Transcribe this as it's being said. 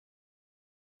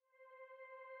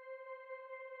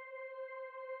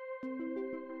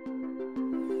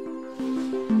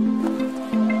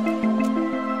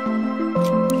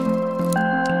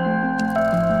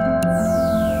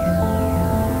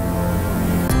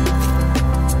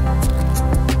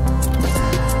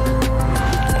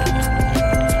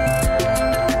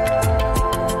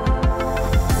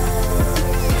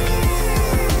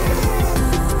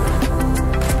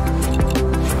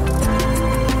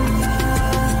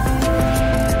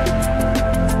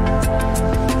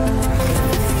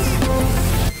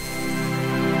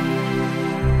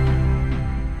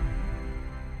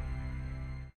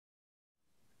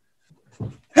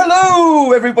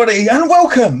Hello everybody and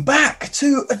welcome back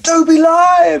to Adobe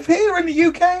Live here in the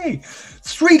UK.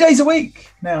 3 days a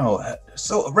week now,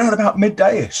 sort of around about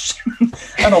midday-ish.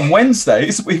 And on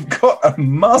Wednesdays we've got a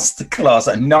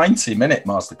masterclass, a 90-minute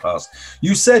masterclass.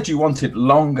 You said you wanted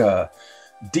longer,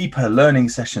 deeper learning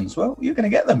sessions. Well, you're going to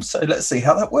get them, so let's see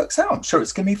how that works out. I'm sure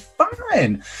it's going to be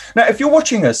fine. Now, if you're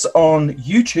watching us on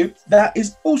YouTube, that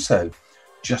is also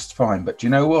just fine, but do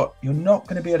you know what? You're not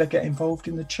going to be able to get involved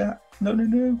in the chat.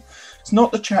 No. It's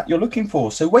not the chat you're looking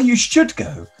for. So where you should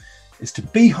go is to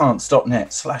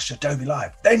behance.net/Adobe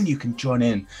Live. Then you can join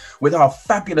in with our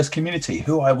fabulous community,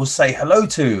 who I will say hello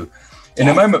to in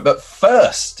a moment. But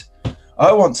first,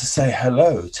 I want to say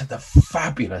hello to the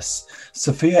fabulous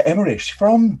Sophia Emmerich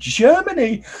from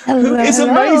Germany, who is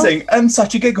amazing and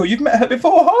such a giggle. You've met her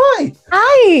before. Hi.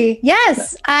 Hi.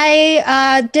 Yes,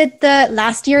 I did the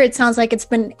last year. It sounds like it's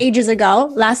been ages ago.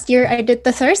 Last year, I did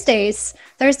the Thursdays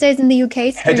in the UK.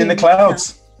 Stream. Head in the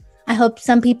clouds. I hope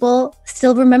some people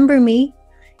still remember me.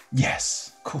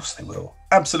 Yes, of course they will.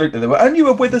 Absolutely they will. And you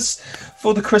were with us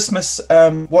for the Christmas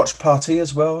watch party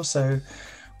as well,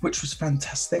 which was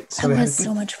fantastic. So that was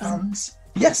so much fun.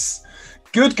 Yes,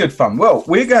 good fun. Well,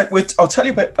 I'll tell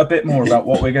you a bit more about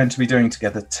what we're going to be doing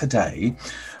together today.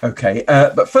 Okay,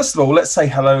 but first of all, let's say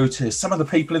hello to some of the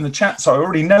people in the chat. So I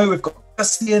already know we've got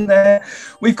Kirsty in there.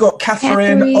 We've got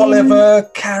Catherine, Oliver,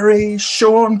 Carrie,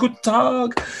 Sean, good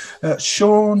tag,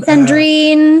 Sean,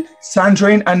 Sandrine,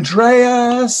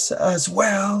 Andreas as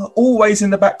well. Always in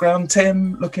the background,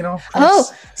 Tim looking after us.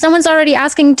 Oh, someone's already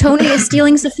asking, Tony is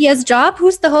stealing Sophia's job.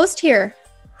 Who's the host here?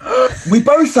 We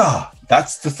both are.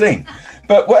 That's the thing.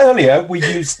 But earlier we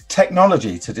used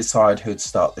technology to decide who'd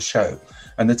start the show.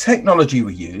 And the technology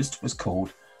we used was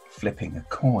called flipping a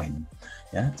coin.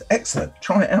 Yeah, it's excellent.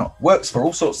 Try it out. Works for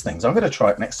all sorts of things. I'm going to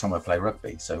try it next time I play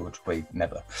rugby, so which we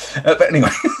never. But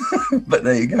anyway, but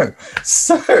there you go.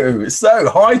 So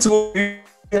hi to all you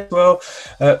as well.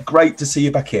 Great to see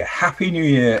you back here. Happy New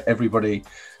Year, everybody.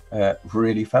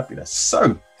 Really fabulous.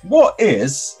 So what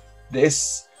is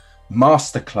this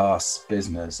masterclass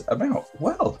business about?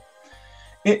 Well,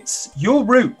 it's your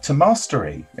route to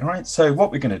mastery, all right? So what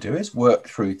we're going to do is work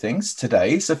through things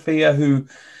today. Sophia, who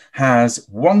has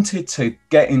wanted to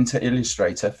get into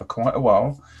Illustrator for quite a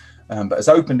while, but has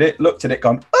opened it, looked at it,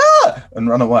 gone, and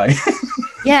run away.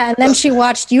 Yeah, and then she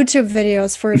watched YouTube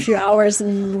videos for a few hours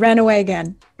and ran away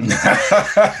again.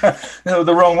 No,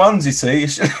 the wrong ones, you see.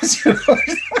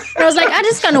 I was like, I'm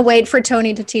just going to wait for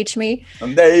Tony to teach me.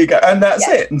 And there you go. And that's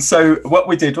it. And so what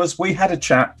we did was we had a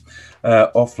chat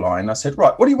offline. I said,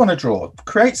 right, what do you want to draw?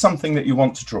 Create something that you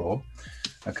want to draw.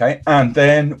 Okay. And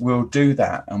then we'll do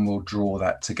that and we'll draw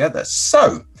that together.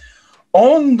 So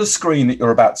on the screen that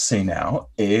you're about to see now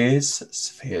is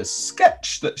Sophia's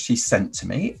sketch that she sent to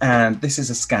me. And this is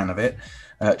a scan of it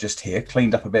just here,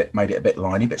 cleaned up a bit, made it a bit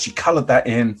liney, but she colored that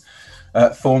in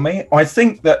for me. I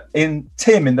think that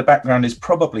Tim in the background is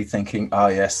probably thinking, oh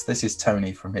yes, this is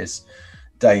Tony from his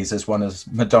days as one of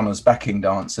Madonna's backing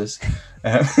dancers.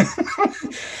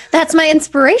 That's my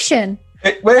inspiration.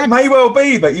 It may well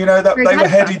be, but you know that they were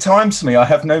heady times to me. I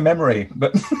have no memory,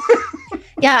 but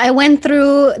yeah, I went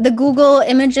through the Google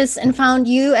images and found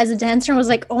you as a dancer and was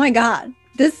like, oh my God,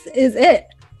 this is it.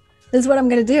 This is what I'm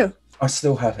going to do. I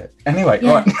still have it. Anyway,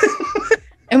 yeah. Right.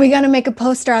 And we're going to make a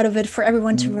poster out of it for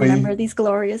everyone to remember these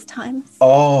glorious times.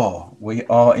 Oh, we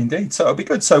are indeed. So it'll be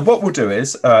good. So what we'll do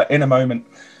is in a moment,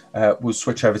 we'll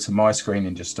switch over to my screen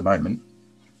in just a moment.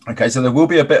 Okay, so there will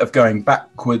be a bit of going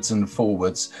backwards and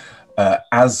forwards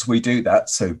as we do that.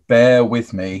 So bear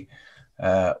with me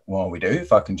while we do.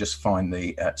 If I can just find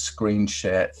the screen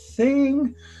share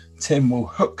thing, Tim will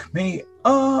hook me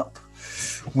up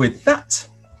with that.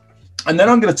 And then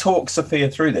I'm going to talk Sophia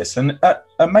through this and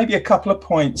maybe a couple of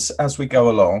points as we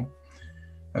go along.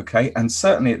 Okay, and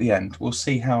certainly at the end, we'll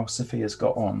see how Sophia's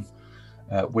got on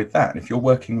with that. And if you're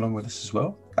working along with us as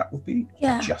well, that will be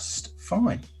just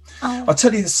fine. Oh. I'll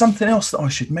tell you, there's something else that I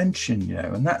should mention, you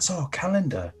know, and that's our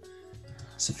calendar,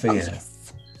 Sophia. Oh,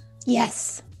 yes.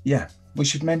 Yes. Yeah. We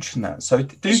should mention that. So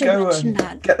do should go mention and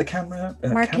that. get the camera.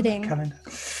 Marketing. Calendar.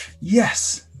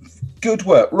 Yes. Good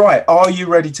work. Right. Are you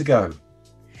ready to go?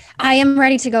 I am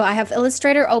ready to go. I have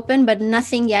Illustrator open, but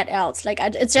nothing yet else. Like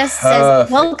it just says,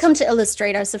 Perfect. "Welcome to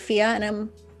Illustrator, Sophia," and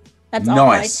that's all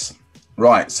Nice.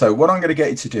 Right. So what I'm going to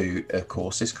get you to do, of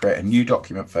course, is create a new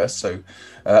document first. So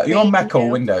you're on Mac or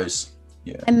Windows?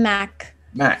 Yeah. I'm Mac.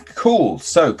 Mac. Cool.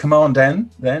 So Command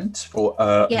N then for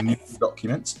new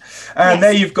documents. And Yes.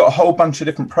 there you've got a whole bunch of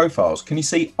different profiles. Can you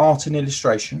see art and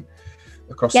illustration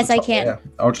across Yes, the I top can. there?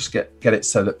 I'll just get it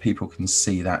so that people can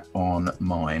see that on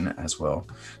mine as well.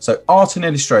 So art and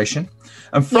illustration.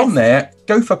 And from there,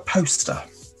 go for poster.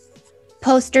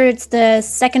 Poster, it's the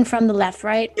second from the left,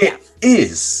 right? It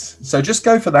is. So just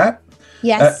go for that.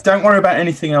 Yes. Don't worry about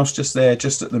anything else just there,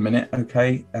 just at the minute,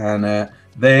 okay? And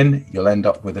then you'll end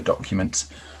up with a document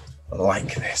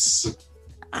like this.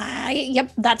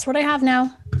 Yep, that's what I have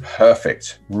now.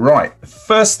 Perfect. Right. The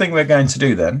first thing we're going to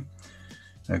do then,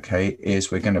 okay, is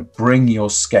we're going to bring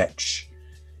your sketch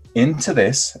into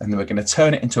this, and then we're going to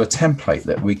turn it into a template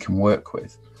that we can work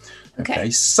with.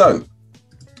 Okay. So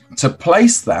to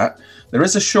place that, there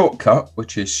is a shortcut,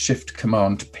 which is Shift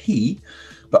Command P,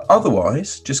 but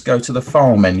otherwise just go to the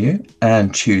File menu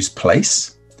and choose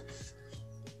Place.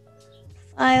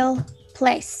 File,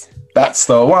 place. That's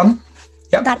the one.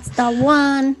 Yep. That's the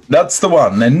one. That's the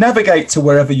one. Then navigate to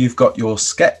wherever you've got your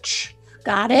sketch.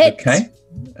 Got it. Okay.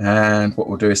 And what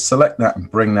we'll do is select that and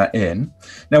bring that in.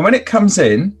 Now, when it comes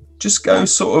in, just go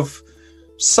sort of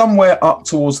somewhere up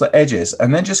towards the edges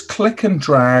and then just click and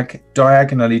drag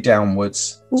diagonally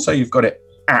downwards. Ooh. So you've got it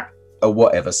at a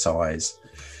whatever size.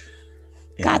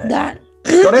 Got that.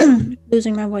 Got it?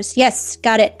 Losing my voice. Yes,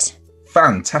 got it.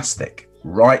 Fantastic.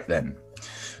 Right then.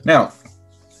 Now,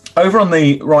 over on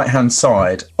the right-hand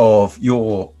side of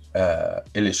your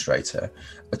Illustrator,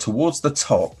 towards the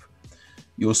top,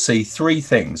 you'll see three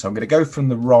things. I'm going to go from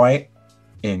the right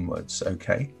inwards,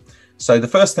 okay? So the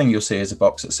first thing you'll see is a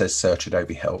box that says Search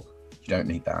Adobe Help. You don't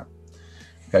need that.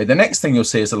 Okay, the next thing you'll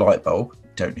see is a light bulb.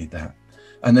 Don't need that.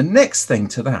 And the next thing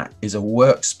to that is a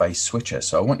workspace switcher.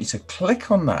 So I want you to click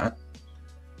on that,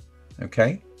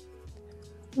 okay?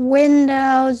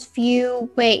 Windows, view,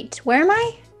 wait, where am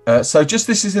I? So just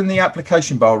this is in the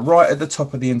application bar right at the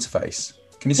top of the interface.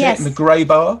 Can you see it in the grey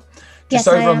bar? Just Yes,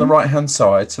 over I on the am. right hand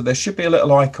side. So there should be a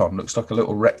little icon, looks like a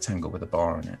little rectangle with a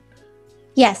bar in it.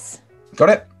 Yes. Got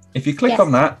it? If you click Yes.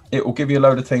 on that, it will give you a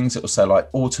load of things. It will say like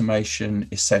Automation,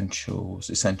 Essentials,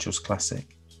 Essentials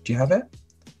Classic. Do you have it?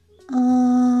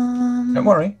 Don't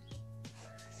worry.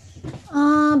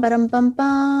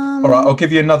 Ba-dum-bum-bum. All right, I'll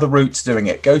give you another route to doing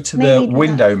it. Go to the Maybe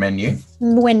window menu.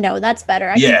 Window, that's better.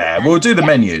 I can do Yeah, that. we'll do the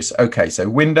menus. Okay, so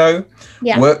window,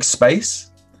 Yeah. workspace,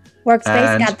 Workspace,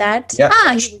 and- got that. Yep.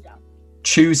 Here we go.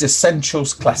 choose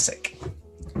Essentials Classic.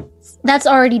 That's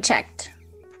already checked.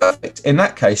 Perfect. In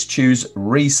that case, choose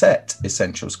Reset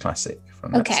Essentials Classic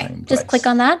from that Okay, same just place. click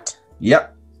on that.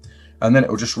 Yep. And then it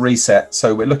will just reset.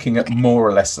 So we're looking at more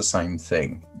or less the same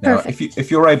thing. Now, Perfect.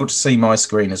 if you're able to see my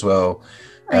screen as well,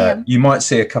 I am. you might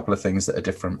see a couple of things that are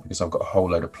different because I've got a whole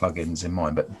load of plugins in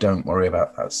mine, but don't worry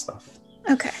about that stuff.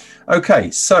 Okay. Okay,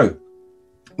 so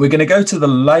we're going to go to the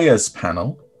Layers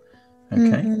panel.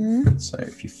 Okay, Mhm. so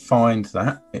if you find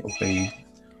that, it will be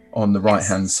on the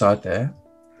right-hand side there.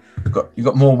 You've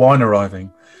got more wine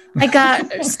arriving. I got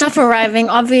stuff arriving.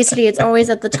 Obviously, it's always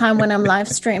at the time when I'm live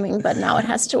streaming, but now it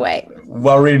has to wait.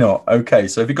 Worry not. Okay,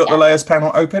 so have you got the Layers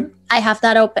panel open? I have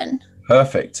that open.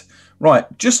 Perfect. Right,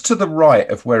 just to the right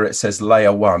of where it says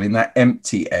Layer 1, in that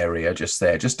empty area just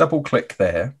there, just double click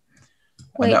there.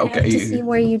 Wait, I that'll have get to you- see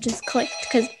where you just clicked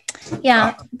because,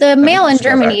 the mail in just go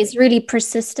Germany back. is really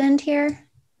persistent here.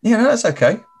 Yeah, no, that's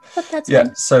okay. But that's Yeah,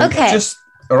 fine. so Okay. just,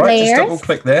 all right, just Layers. double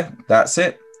click there. That's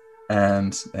it.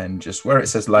 And then just where it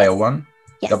says Layer 1,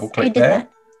 Yes, double I click did there.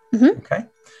 that. Okay.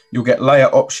 You'll get layer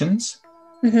options.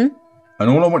 Mm-hmm. And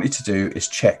all I want you to do is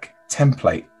check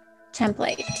template.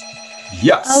 Template.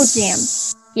 Yes. Oh, damn.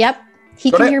 Yep.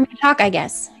 He Got can it? hear me talk, I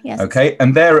guess. Yes. Okay.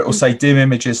 And there it will say dim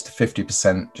images to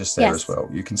 50% just there Yes. as well.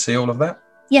 You can see all of that.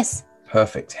 Yes.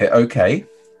 Perfect. Hit OK.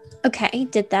 Okay,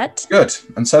 did that. Good.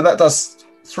 And so that does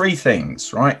three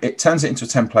things, right? It turns it into a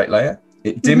template layer.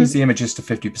 It dims the images to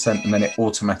 50% and then it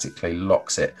automatically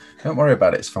locks it. Don't worry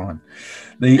about it. It's fine.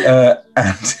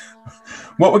 And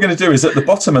what we're going to do is at the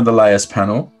bottom of the layers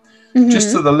panel,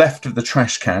 just to the left of the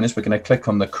trash can, is we're going to click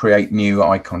on the create new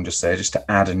icon just there, just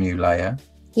to add a new layer.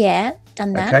 Yeah,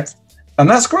 done that. Okay. And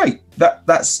that's great.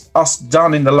 That's us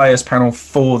done in the layers panel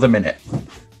for the minute.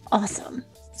 Awesome.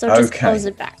 So just Okay. close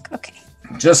it back. Okay.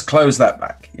 Just close that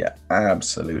back. Yeah,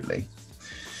 absolutely.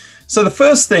 So the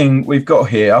first thing we've got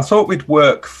here, I thought we'd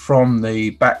work from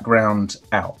the background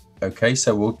out. Okay,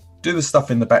 so we'll do the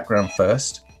stuff in the background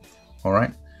first. All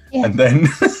right. Yeah. And then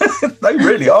they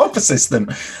really are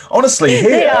persistent. Honestly,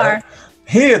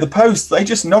 here, the posts, they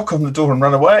just knock on the door and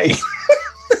run away.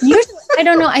 Usually, I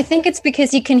don't know. I think it's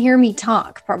because he can hear me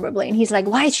talk, probably. And he's like,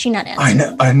 why is she not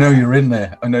answering? I know you're in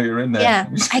there. I know you're in there. Yeah,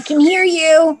 I can hear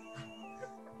you.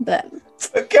 But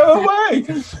go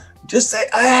away. Just say,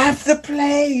 I have the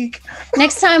plague.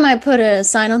 Next time I put a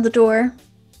sign on the door,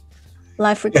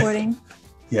 live recording.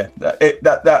 Yeah,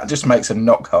 that just makes a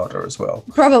knock harder as well.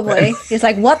 Probably. He's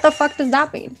like, what the fuck does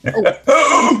that mean?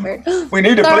 Oh, we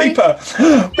need a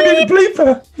bleeper. We need a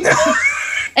bleeper.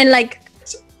 And like,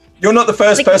 you're not the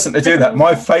first person to do that.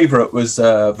 My favorite was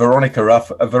Veronica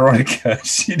Ruff. Veronica,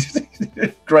 she did a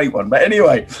great one. But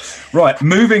anyway, right,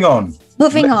 moving on.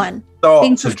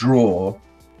 Start to draw.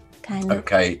 Kind of.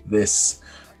 Okay, this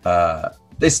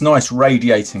nice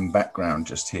radiating background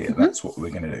just here. That's what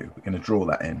we're going to do. We're going to draw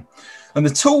that in. And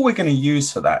the tool we're going to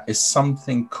use for that is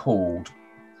something called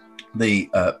the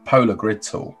polar grid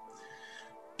tool.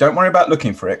 Don't worry about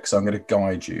looking for it because I'm going to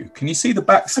guide you. Can you see the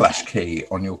backslash key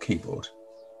on your keyboard?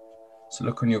 So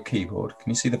look on your keyboard. Can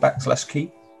you see the backslash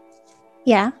key?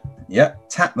 Yeah. Yeah,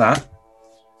 tap that.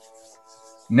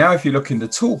 Now if you look in the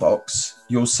toolbox,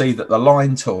 you'll see that the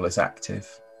line tool is active.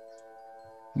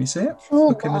 Can you see it?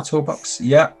 Look in the toolbox.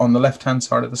 Yeah, on the left-hand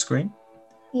side of the screen.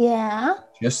 Yeah.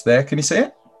 Just there. Can you see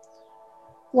it?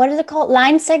 What is it called?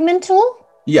 Line segment tool?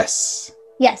 Yes.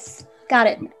 Yes. Got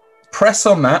it. Press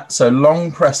on that. So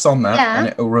long press on that and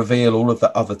it will reveal all of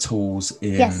the other tools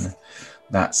in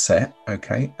that set.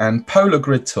 Okay. And polar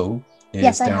grid tool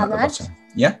is down at the bottom.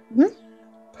 Yeah?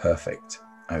 Perfect.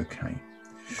 Okay.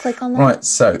 Click on that. Right.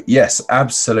 So yes,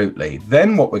 absolutely.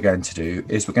 Then what we're going to do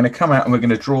is we're going to come out and we're going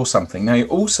to draw something. Now you're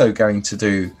also going to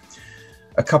do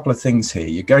a couple of things here.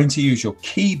 You're going to use your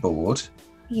keyboard.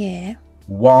 Yeah.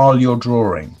 While you're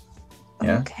drawing.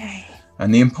 Yeah. Okay.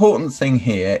 And the important thing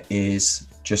here is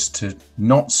just to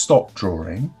not stop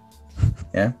drawing.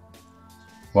 Yeah.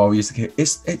 While we use the keyboard.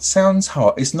 It sounds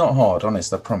hard. It's not hard,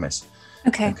 honest, I promise.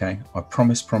 Okay. Okay. I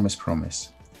promise.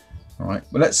 All right.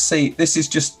 Well, let's see. This is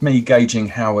just me gauging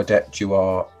how adept you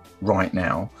are right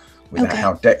now with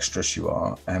how dexterous you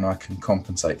are, and I can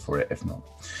compensate for it if not.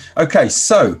 Okay,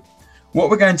 so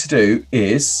what we're going to do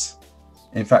is,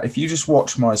 in fact, if you just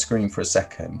watch my screen for a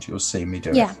second, you'll see me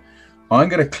do it. I'm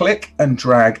going to click and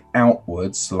drag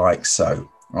outwards like so.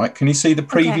 Right? Can you see the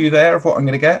preview there of what I'm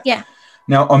going to get? Yeah.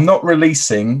 Now, I'm not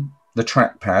releasing the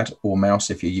trackpad or mouse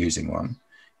if you're using one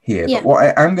here. But what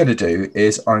I am going to do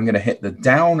is I'm going to hit the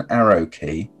down arrow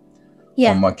key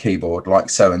on my keyboard like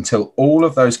so until all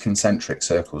of those concentric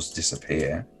circles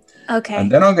disappear. Okay.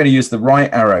 And then I'm going to use the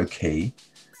right arrow key,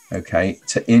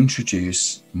 to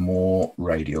introduce more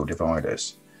radial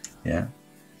dividers. Yeah.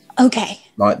 Okay.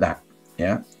 Like that.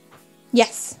 Yeah.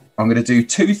 Yes. I'm going to do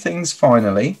two things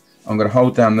finally. I'm going to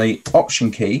hold down the Option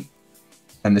key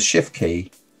and the Shift key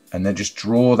and then just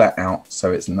draw that out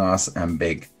so it's nice and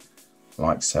big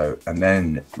like so, and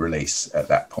then release at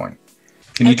that point.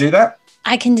 Can you do that?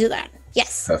 I can do that.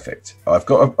 Yes. Perfect. I've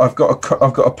got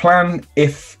a plan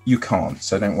if you can't,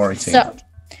 so don't worry too much.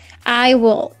 I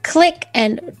will click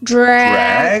and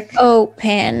drag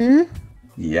open.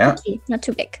 Yeah. Not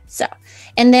too big. So,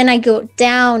 and then I go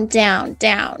down, down,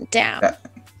 down, down,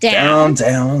 down,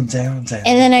 down, down. And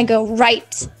then I go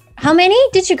right. How many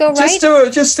did you go right?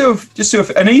 Just do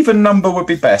an even number would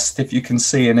be best if you can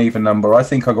see an even number. I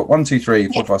think I got 1, 2, 3,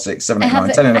 4, 5, 6, 7, 8, 9,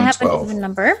 10, 11, 12. I have an even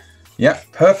number. Yeah,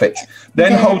 perfect.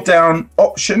 Then hold down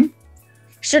Option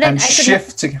and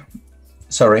Shift to.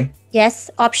 Sorry.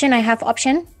 Yes, Option. I have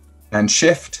Option. And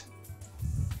Shift.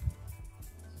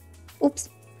 Oops.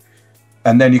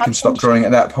 And then you can stop drawing at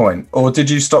that point. Or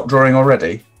did you stop drawing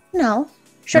already? No.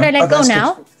 Should I let go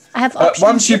now? Good. I have Option.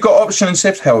 Once you've got Option and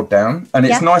Shift held down and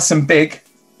it's nice and big,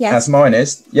 as mine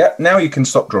is, now you can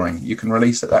stop drawing. You can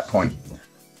release at that point.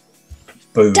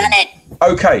 Boom. Done it.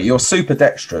 Okay, you're super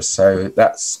dexterous, so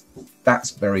that's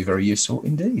very, very useful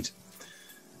indeed.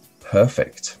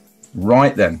 Perfect.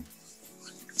 Right then.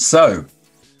 So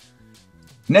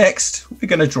next, we're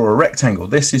going to draw a rectangle.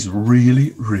 This is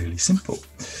really, really simple.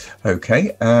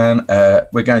 Okay, and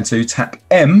we're going to tap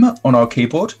M on our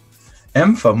keyboard.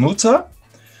 M for Mutter.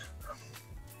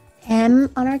 M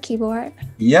on our keyboard.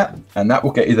 Yeah, and that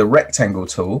will get you the rectangle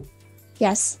tool.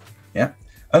 Yes. Yeah,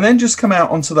 and then just come out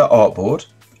onto the artboard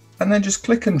and then just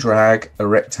click and drag a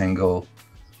rectangle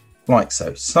like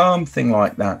so. Something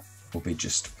like that will be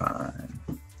just fine.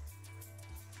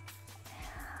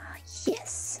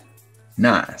 Yes.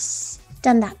 Nice.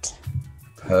 Done that.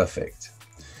 Perfect.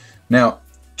 Now,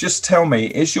 just tell me,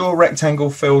 is your rectangle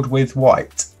filled with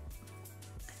white?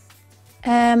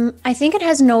 I think it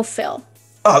has no fill.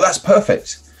 Oh, that's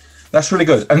perfect. That's really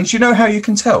good. And do you know how you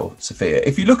can tell, Sophia?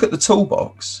 If you look at the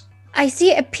toolbox. I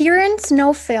see appearance,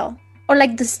 no fill. Or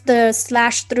like the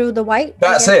slash through the white.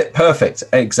 That's it. Perfect.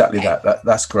 Exactly that.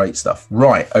 That's great stuff.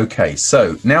 Right. Okay.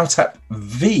 So now tap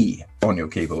V on your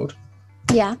keyboard.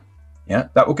 Yeah. Yeah.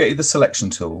 That will get you the selection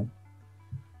tool.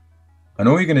 And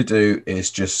all you're going to do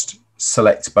is just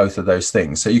select both of those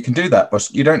things. So you can do that, but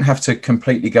you don't have to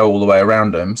completely go all the way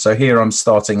around them. So here I'm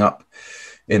starting up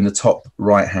in the top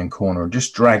right-hand corner and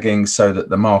just dragging so that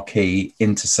the marquee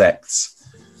intersects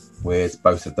with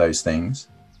both of those things.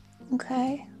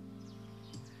 Okay.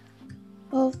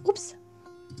 Oh, oops.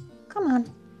 Come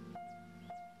on.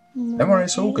 Don't worry,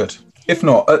 it's all good. If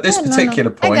not, at this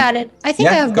particular point... I got it. I think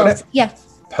I have both. Yeah.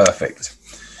 Perfect.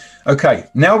 Okay,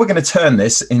 now we're going to turn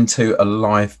this into a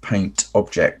live paint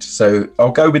object. So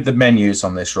I'll go with the menus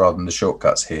on this rather than the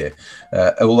shortcuts here.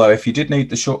 Although if you did need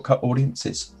the shortcut, audience,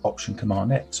 it's Option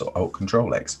Command X or Alt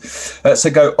Control X. So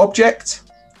go Object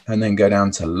and then go down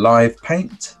to Live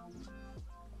Paint.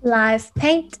 Live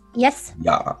Paint, yes.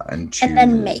 Yeah, and choose. And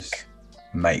then Make.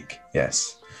 Make,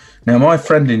 yes. Now my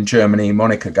friend in Germany,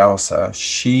 Monica Garza,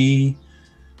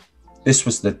 this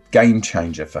was the game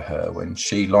changer for her when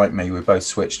she, like me, we both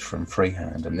switched from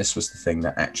freehand, and this was the thing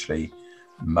that actually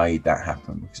made that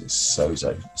happen because it's so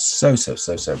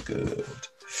good.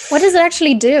 What does it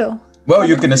actually do? Well,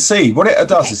 you're going to see. What it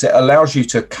does is it allows you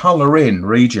to color in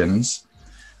regions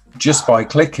just by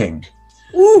clicking.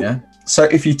 Ooh. Yeah. So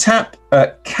if you tap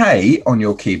K on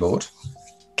your keyboard.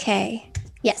 K.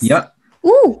 Yes. Yeah.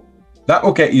 Ooh. That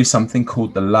will get you something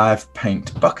called the Live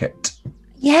Paint bucket.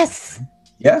 Yes.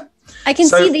 Yeah. I can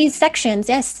see these sections,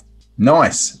 yes.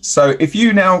 Nice. So if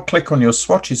you now click on your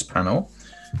swatches panel,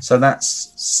 so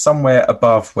that's somewhere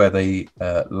above where the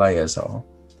layers are.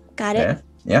 Got it.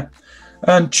 Yeah.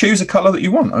 And choose a color that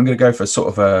you want. I'm going to go for sort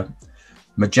of a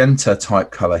magenta type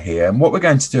color here. And what we're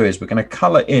going to do is we're going to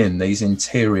color in these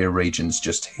interior regions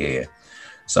just here.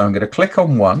 So I'm going to click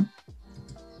on one,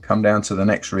 come down to the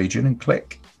next region and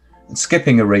click, and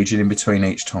skipping a region in between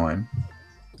each time.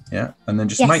 Yeah. And then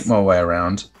just make my way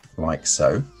around. Like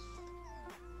so.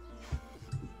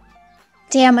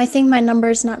 Damn, I think my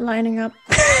number's not lining up.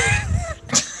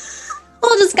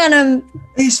 We'll just kind of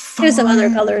do some other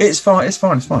colors. It's fine.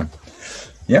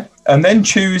 Yeah. And then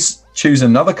choose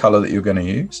another color that you're going to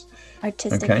use.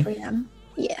 Artistic freedom.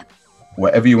 Yeah.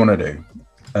 Whatever you want to do.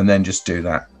 And then just do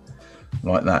that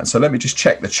like that. So let me just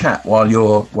check the chat while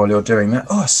you're doing that.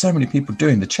 Oh, so many people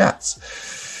doing the chats.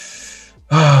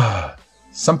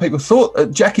 Some people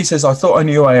thought, Jackie says, I thought I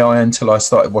knew AI until I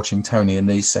started watching Tony in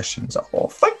these sessions. Oh,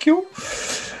 thank you.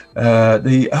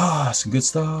 Some good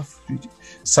stuff.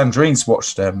 Sandrine's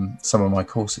watched some of my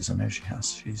courses. I know she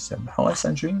has. She's, hi,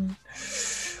 Sandrine.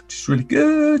 She's really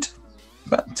good.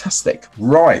 Fantastic.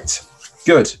 Right.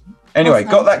 Good. Anyway,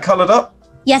 awesome. Got that coloured up?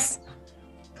 Yes.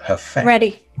 Perfect.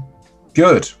 Ready.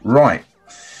 Good. Right.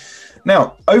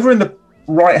 Now, over in the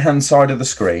right-hand side of the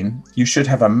screen, you should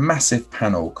have a massive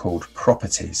panel called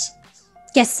Properties.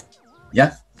 Yes.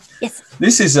 Yeah. Yes.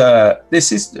 This is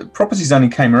Properties only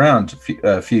came around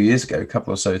a few years ago, a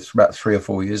couple or so, about 3 or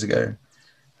 4 years ago,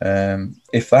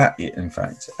 if that, in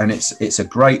fact. And it's a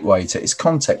great way to. It's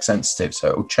context sensitive, so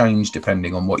it will change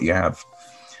depending on what you have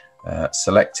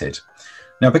selected.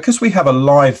 Now, because we have a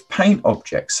live paint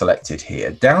object selected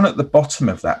here, down at the bottom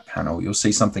of that panel, you'll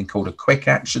see something called a Quick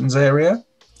Actions area.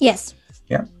 Yes.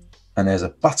 Yeah. And there's a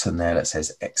button there that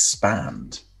says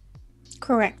Expand.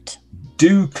 Correct.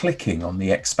 Do clicking on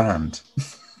the Expand.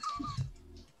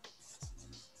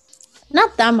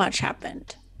 Not that much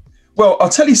happened. Well, I'll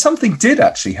tell you, something did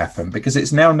actually happen because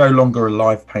it's now no longer a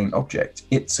live paint object.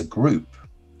 It's a group.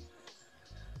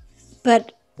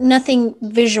 But nothing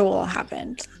visual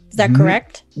happened. Is that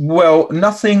correct? Well,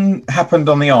 nothing happened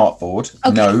on the artboard,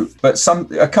 no, but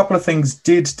a couple of things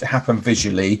did happen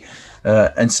visually.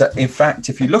 And so, in fact,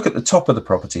 if you look at the top of the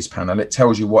Properties panel, it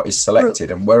tells you what is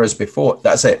selected. And whereas before,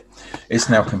 that's it. It's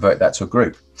now converted that to a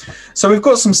group. So we've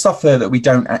got some stuff there that we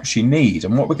don't actually need.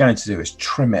 And what we're going to do is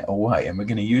trim it away. And we're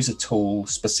going to use a tool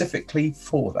specifically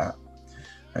for that.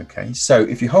 Okay, so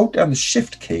if you hold down the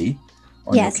Shift key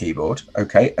on your keyboard,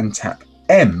 and tap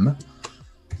M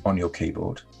on your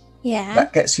keyboard,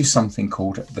 that gets you something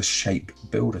called the Shape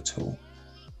Builder tool.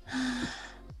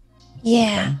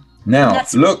 Yeah. Okay. Now,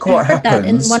 look what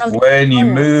happens when you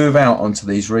move out onto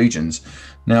these regions.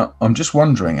 Now, I'm just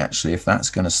wondering, actually, if that's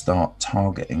going to start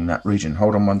targeting that region.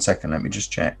 Hold on 1 second. Let me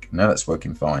just check. No, that's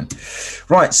working fine.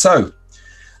 Right. So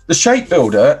The shape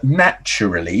builder,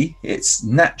 naturally, its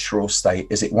natural state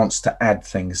is it wants to add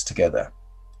things together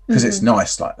because it's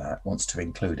nice like that, wants to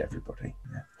include everybody.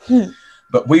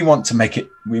 But we want to make it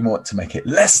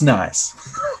less nice.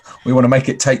 We want to make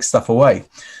it take stuff away.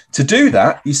 To do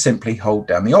that, you simply hold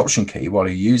down the Option key while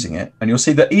you're using it, and you'll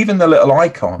see that even the little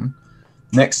icon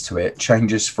next to it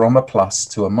changes from a plus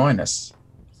to a minus.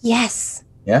 Yes.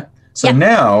 Yeah. So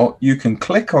now you can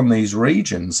click on these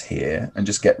regions here and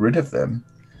just get rid of them.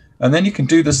 And then you can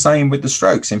do the same with the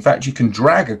strokes. In fact, you can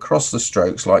drag across the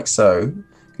strokes like so.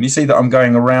 Can you see that I'm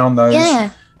going around those,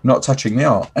 not touching the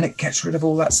art? And it gets rid of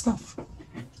all that stuff.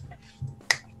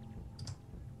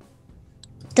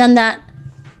 Done that.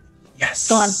 Yes.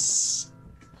 Go on.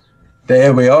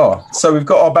 There we are. So we've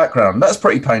got our background. That's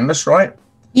pretty painless, right?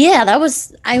 Yeah, that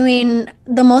was, I mean,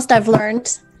 the most I've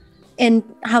learned. In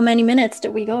how many minutes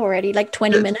did we go already? Like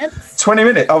 20 minutes? 20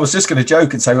 minutes. I was just going to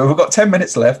joke and say, well, we've got 10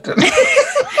 minutes left.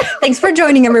 Thanks for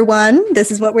joining, everyone.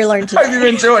 This is what we learned today. Hope you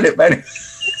enjoyed it, Benny.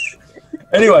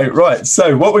 Anyway, right.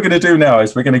 So what we're going to do now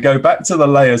is we're going to go back to the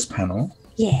layers panel.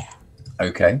 Yeah.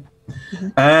 Okay.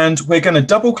 And we're going to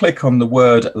double click on the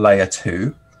word layer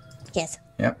 2. Yes.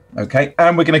 Yeah. Okay.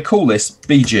 And we're going to call this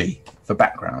BG for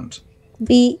background.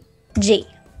 BG.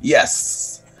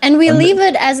 Yes. And we leave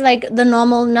it as like the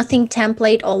normal nothing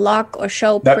template or lock or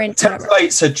show print.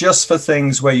 Templates are just for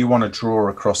things where you want to draw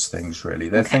across things, really.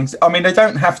 They're things, I mean, they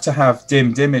don't have to have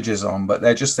dimmed images on, but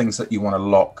they're just things that you want to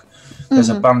lock. There's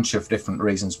a bunch of different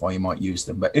reasons why you might use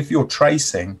them. But if you're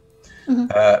tracing,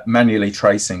 manually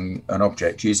tracing an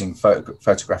object using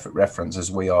photographic reference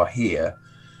as we are here,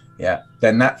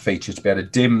 then that feature to be able to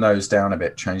dim those down a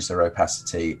bit, change their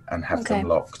opacity and have them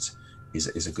locked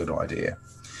is a good idea.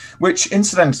 Which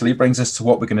incidentally brings us to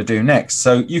what we're going to do next.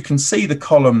 So you can see the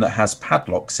column that has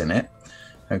padlocks in it,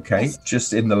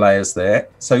 just in the layers there.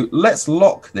 So let's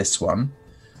lock this one,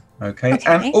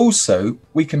 and also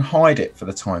we can hide it for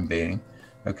the time being.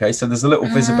 So there's a little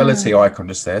visibility icon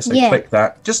just there. So click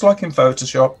that, just like in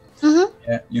Photoshop.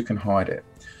 You can hide it.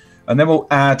 And then we'll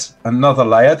add another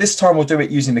layer. This time we'll do it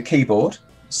using the keyboard.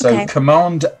 So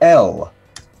Command L.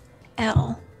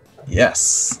 L.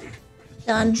 Yes.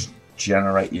 Done.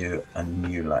 Generate you a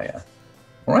new layer.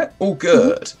 All right, all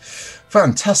good.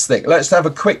 Fantastic. Let's have a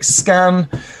quick scan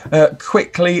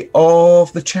quickly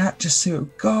of the chat, just see what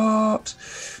we've got.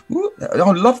 Ooh, I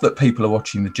love that people are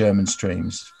watching the German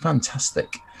streams.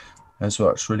 Fantastic as well.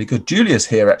 It's really good. Julia's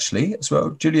here actually as well.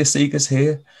 Julia Seeger's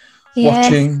here,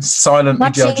 watching,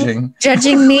 silently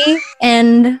judging me,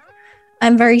 and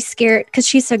I'm very scared because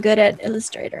she's so good at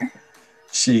Illustrator.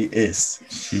 She is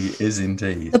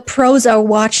indeed. The pros are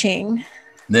watching.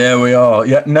 There we are.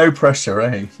 Yeah, no pressure,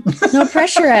 eh? No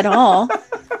pressure at all.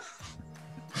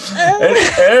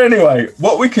 Anyway,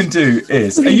 what we can do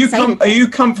is, are you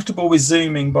comfortable with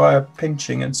zooming by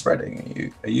pinching and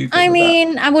spreading? Are you? I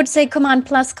mean, I would say Command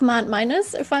plus, Command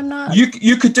minus. If I'm not,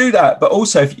 you could do that, but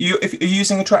also if you're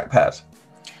using a trackpad.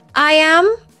 I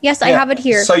am. Yes, I have it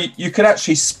here. So you could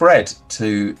actually spread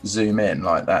to zoom in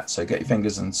like that. So get your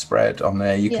fingers and spread on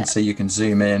there. You can see you can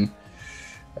zoom in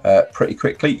pretty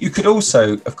quickly. You could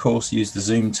also, of course, use the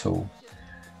zoom tool.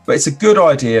 But it's a good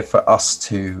idea for us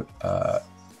to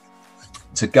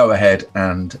go ahead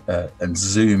and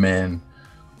zoom in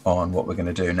on what we're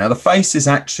going to do. Now, the face is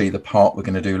actually the part we're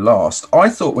going to do last. I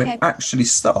thought we'd actually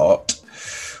start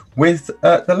with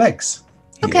the legs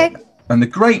here. Okay. And the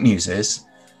great news is,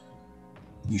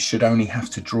 you should only have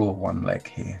to draw one leg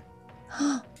here.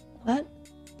 What?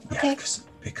 Yeah,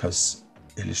 because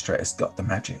Illustrator's got the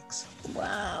magics.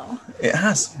 Wow. It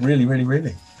has. Really, really,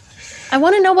 really. I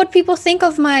want to know what people think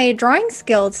of my drawing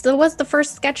skills. That was the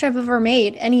first sketch I've ever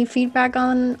made. Any feedback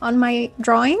on my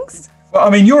drawings? Well,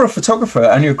 I mean, you're a photographer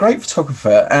and you're a great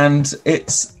photographer, and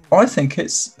I think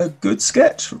it's a good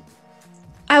sketch.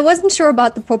 I wasn't sure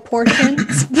about the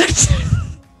proportions, but...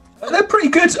 They're pretty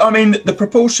good. I mean, the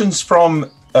proportions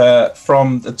from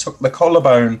the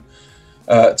collarbone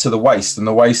to the waist and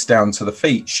the waist down to the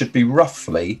feet should be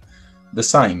roughly the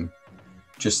same,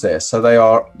 just there. So they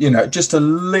are, just a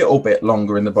little bit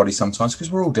longer in the body sometimes because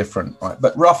we're all different, right?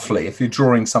 But roughly, if you're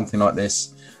drawing something like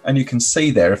this, and you can see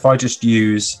there, if I just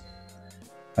use,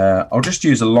 I'll just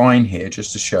use a line here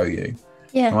just to show you.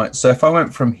 Yeah. Right. So if I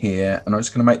went from here, and I'm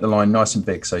just going to make the line nice and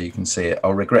big so you can see it.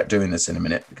 I'll regret doing this in a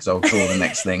minute because I'll draw the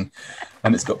next thing,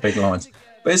 and it's got big lines.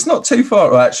 But it's not too far.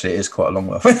 Well, actually, it is quite a long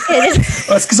way. That's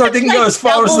because I didn't go as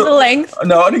far as the length.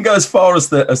 No, I didn't go as far as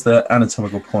the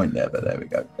anatomical point there. But there we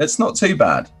go. It's not too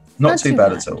bad. Not too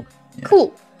bad at all. Yeah.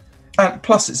 Cool. And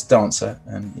plus, it's dancer,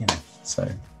 and so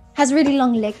has really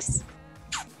long legs.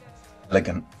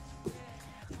 Elegant.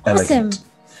 Awesome.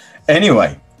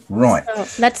 Anyway. Right.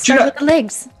 So let's start with the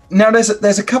legs. Now,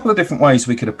 there's a couple of different ways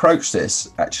we could approach this,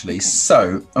 actually. Okay.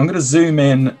 So I'm going to zoom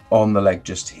in on the leg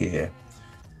just here.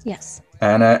 Yes.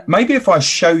 And maybe if I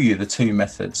show you the two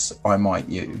methods I might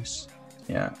use,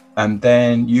 yeah, and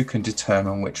then you can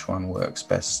determine which one works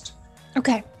best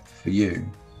for you.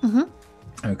 Mm-hmm.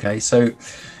 Okay, so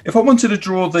if I wanted to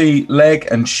draw the leg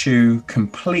and shoe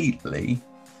completely,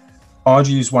 I'd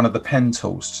use one of the pen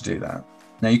tools to do that.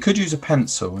 Now, you could use a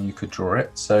pencil and you could draw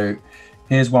it. So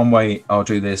here's one way I'll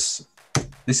do this.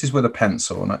 This is with a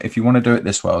pencil. And if you want to do it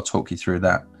this way, I'll talk you through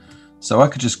that. So I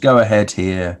could just go ahead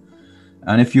here.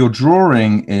 And if your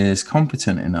drawing is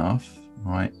competent enough,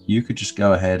 right, you could just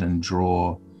go ahead and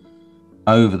draw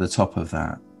over the top of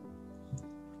that.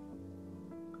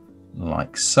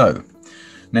 Like so.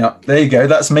 Now, there you go.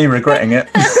 That's me regretting it.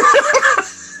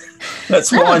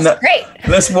 Let's wind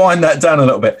that down a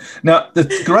little bit. Now,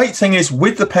 the great thing is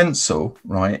with the pencil,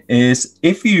 right, is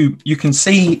if you can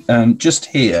see just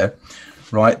here,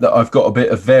 right, that I've got a bit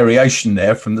of variation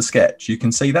there from the sketch. You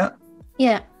can see that?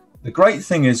 Yeah. The great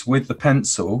thing is with the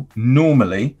pencil,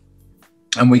 normally,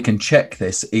 and we can check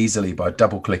this easily by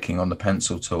double clicking on the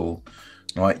pencil tool,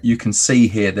 right? You can see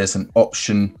here there's an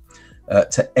option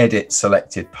to edit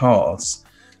selected paths.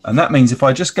 And that means if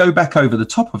I just go back over the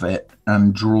top of it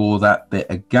and draw that bit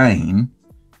again,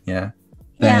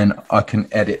 then I can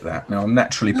edit that. Now I'm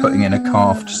naturally putting in a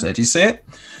calf just there. Do you see it?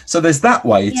 So there's that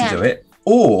way to do it,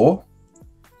 or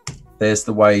there's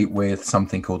the way with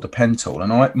something called the pen tool.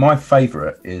 And my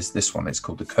favorite is this one. It's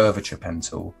called the curvature pen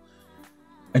tool.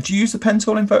 And do you use the pen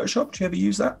tool in Photoshop? Do you ever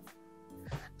use that?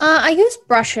 I use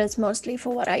brushes mostly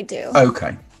for what I do.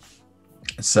 Okay.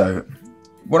 So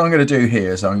what I'm going to do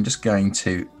here is I'm just going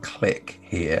to click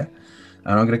here.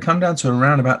 And I'm going to come down to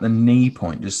around about the knee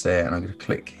point just there. And I'm going to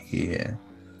click here.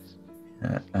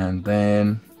 And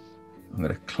then I'm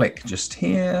going to click just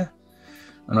here.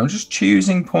 And I'm just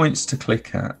choosing points to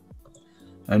click at.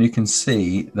 And you can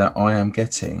see that I am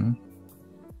getting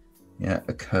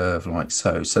a curve like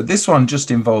so. So this one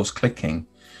just involves clicking.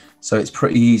 So it's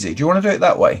pretty easy. Do you want to do it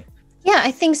that way? Yeah,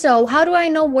 I think so. How do I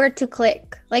know where to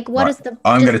click? Like, what is the?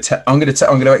 I'm going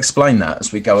to explain that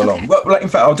as we go along. Well, in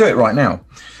fact, I'll do it right now.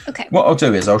 Okay. What I'll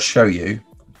do is I'll show you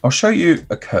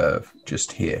a curve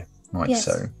just here, like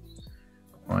so.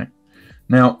 Right.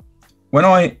 Now, when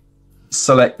I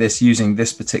select this using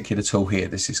this particular tool here,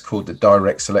 this is called the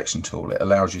direct selection tool. It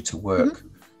allows you to work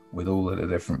with all of the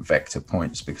different vector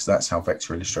points because that's how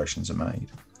vector illustrations are made.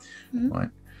 Right.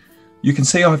 You can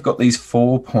see I've got these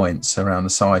 4 points around the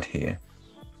side here.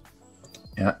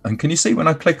 Yeah. And can you see when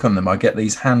I click on them, I get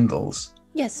these handles?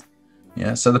 Yes.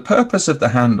 Yeah. So the purpose of the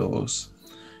handles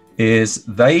is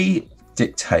they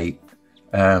dictate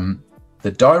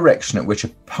the direction at which a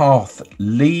path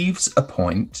leaves a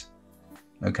point,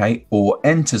 okay, or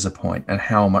enters a point, and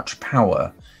how much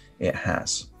power it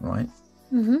has, right?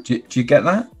 Do you get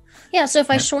that? Yeah, so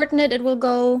if I shorten it, it will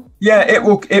go. Yeah, it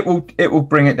will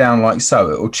bring it down like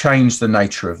so. It will change the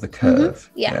nature of the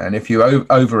curve. Yeah. And if you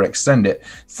overextend it,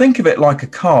 think of it like a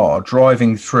car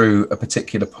driving through a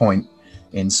particular point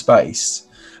in space.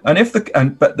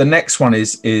 And but the next one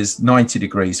is 90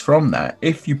 degrees from that.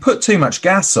 If you put too much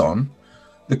gas on,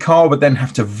 the car would then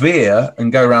have to veer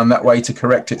and go around that way to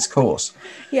correct its course.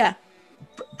 Yeah.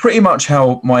 Pretty much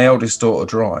how my eldest daughter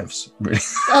drives, really.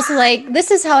 Also, like, this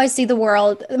is how I see the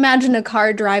world. Imagine a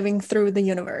car driving through the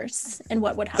universe and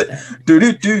what would happen.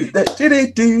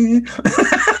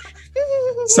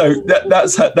 So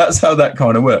that's how that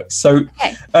kind of works. So,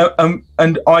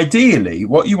 and ideally,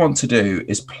 what you want to do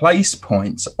is place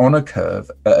points on a curve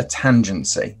at a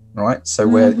tangency, right? So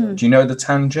where, do you know the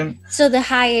tangent? So the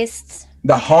highest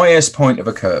point of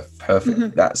a curve.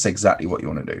 Perfect. That's exactly what you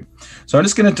want to do. So I'm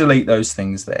just going to delete those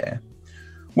things there.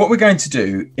 What we're going to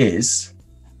do is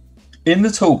in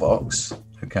the toolbox,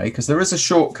 okay, because there is a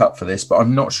shortcut for this, but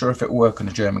I'm not sure if it will work on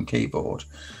a German keyboard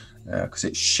because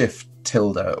it's shift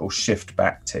tilde or shift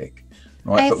backtick.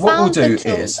 Right. But what we'll do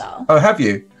is, oh, have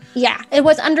you? Yeah, it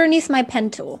was underneath my pen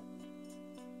tool.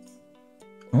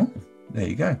 Oh, there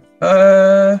you go.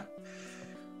 Oh,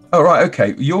 right.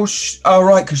 Okay.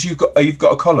 Right. Because you've got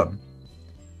a column.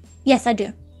 Yes, I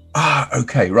do.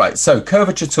 Okay. Right. So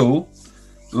curvature tool,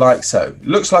 like so.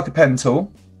 Looks like a pen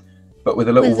tool, but with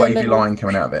a little wavy line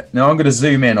coming out of it. Now I'm going to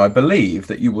zoom in. I believe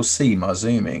that you will see my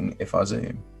zooming if I zoom.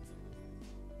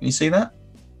 Can you see that?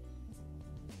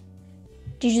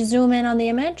 Did you zoom in on the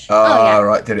image? Yeah.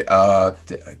 Right. Did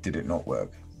it not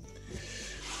work?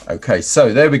 Okay.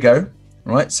 So there we go.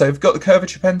 Right. So we've got the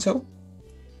curvature pen tool.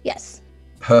 Yes.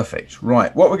 Perfect.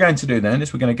 Right. What we're going to do then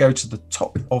is we're going to go to the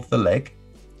top of the leg.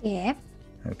 Yeah.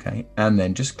 Okay. And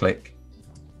then just click.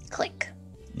 Click.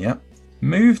 Yeah.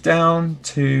 Move down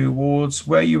towards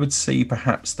where you would see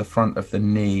perhaps the front of the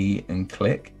knee and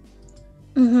click.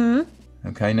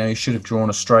 Okay, now you should have drawn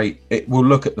a straight. It will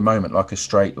look at the moment like a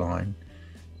straight line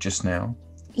just now.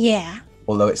 Yeah.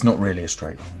 Although it's not really a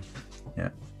straight line. Yeah.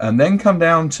 And then come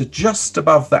down to just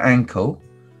above the ankle.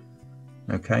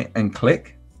 Okay, and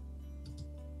click.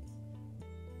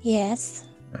 Yes.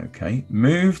 Okay,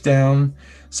 move down.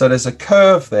 So there's a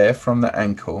curve there from the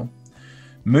ankle.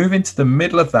 Move into the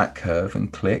middle of that curve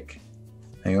and click.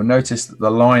 And you'll notice that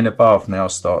the line above now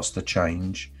starts to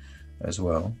change as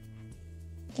well.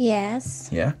 Yes.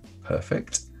 Yeah,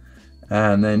 perfect.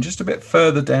 And then just a bit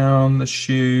further down the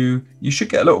shoe, you should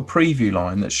get a little preview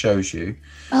line that shows you.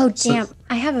 Oh, damn.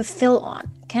 I have a fill on.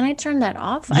 Can I turn that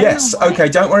off? Yes. Okay,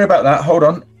 don't worry about that. Hold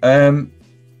on.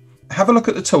 Have a look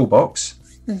at the toolbox.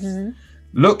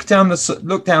 Look down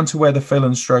to where the fill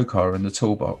and stroke are in the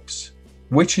toolbox.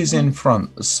 Which is in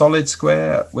front, the solid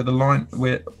square with a line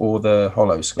or the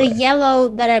hollow square? The yellow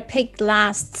that I picked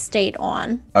last stayed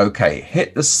on. Okay,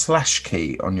 hit the slash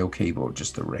key on your keyboard,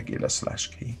 just the regular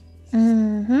slash key.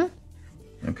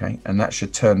 Okay, and that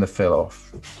should turn the fill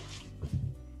off.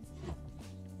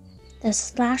 The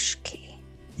slash key.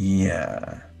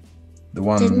 Yeah. The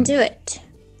one... Didn't do it.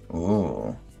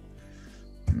 Oh.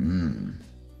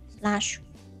 Slash.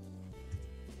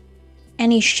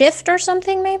 Any shift or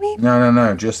something, maybe?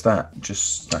 No, just that.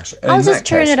 Just slash. I'll just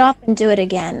turn it off and do it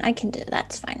again. I can do it.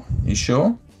 That's fine. You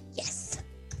sure? Yes.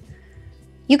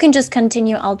 You can just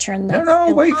continue. I'll turn the... No,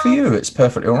 I'll wait for you. It's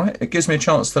perfectly all right. It gives me a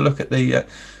chance to look at the...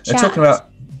 they're talking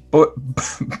about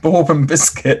bourbon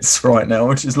biscuits right now,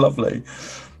 which is lovely.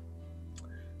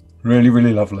 Really,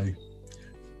 really lovely.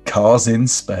 Cars in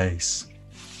Space.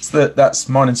 That's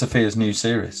mine and Sophia's new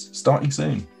series, starting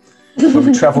soon. Where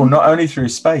we travel not only through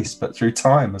space, but through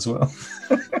time as well.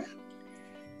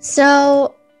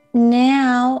 So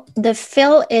now the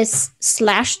fill is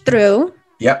slashed through.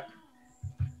 Yep.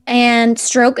 And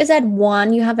stroke is at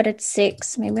 1. You have it at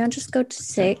 6. Maybe I'll just go to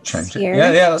 6 Change here. it.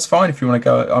 Yeah, that's fine if you want to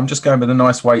go. I'm just going with a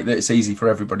nice weight that it's easy for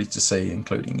everybody to see,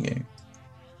 including you.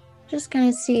 Just going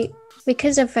to see,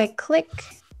 because if I click...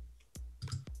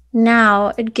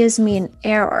 Now it gives me an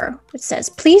error. It says,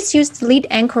 please use the lead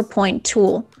anchor point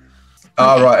tool.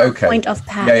 Oh, right, okay. Point of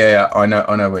path. Yeah. I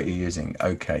know what you're using.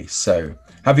 Okay, so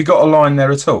have you got a line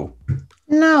there at all?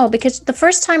 No, because the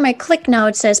first time I click now,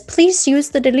 it says, please use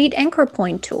the delete anchor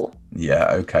point tool.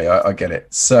 Yeah, okay, I get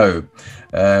it. So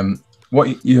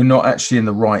you're not actually in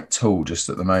the right tool just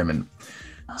at the moment.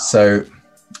 Oh. So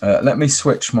let me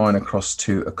switch mine across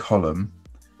to a column.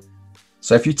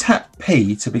 So if you tap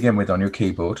P to begin with on your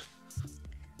keyboard.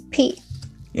 P.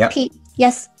 Yeah. P.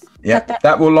 Yes. Yeah.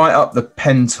 That will light up the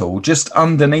pen tool. Just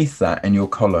underneath that in your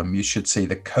column, you should see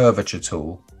the curvature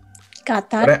tool. Got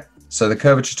that. Got it? So the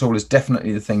curvature tool is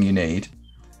definitely the thing you need.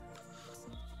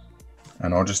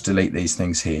 And I'll just delete these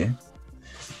things here.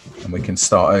 And we can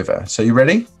start over. So you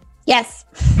ready? Yes.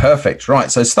 Perfect.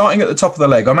 Right. So starting at the top of the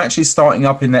leg, I'm actually starting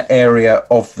up in the area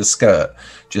of the skirt.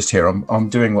 Just here. I'm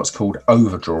doing what's called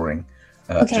overdrawing.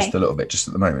 Just a little bit, just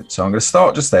at the moment. So I'm going to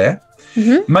start just there.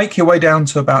 Make your way down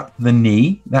to about the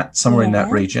knee, that's somewhere in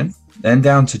that region. Then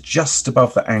down to just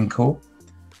above the ankle.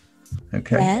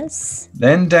 Okay. Yes.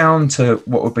 Then down to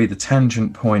what would be the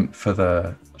tangent point for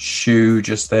the shoe,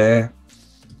 just there.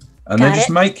 And then just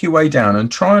make your way down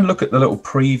and try and look at the little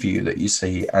preview that you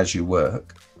see as you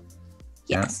work.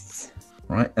 Yes.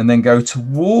 Yeah. Right. And then go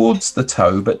towards the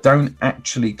toe, but don't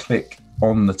actually click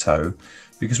on the toe.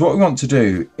 Because what we want to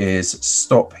do is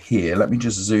stop here. Let me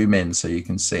just zoom in so you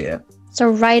can see it. So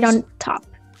right on top.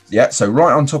 Yeah, so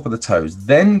right on top of the toes.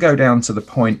 Then go down to the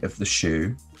point of the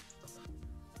shoe.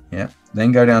 Yeah,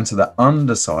 then go down to the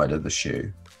underside of the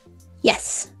shoe.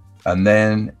 Yes. And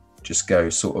then just go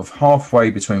sort of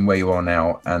halfway between where you are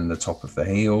now and the top of the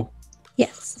heel.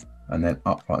 Yes. And then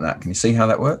up like that. Can you see how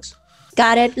that works?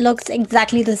 Got it. Looks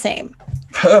exactly the same.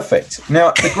 Perfect.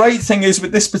 Now, the great thing is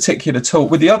with this particular tool,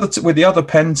 with the other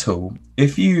pen tool,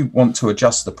 if you want to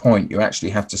adjust the point, you actually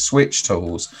have to switch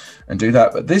tools and do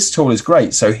that. But this tool is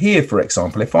great. So here, for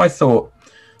example, if I thought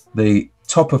the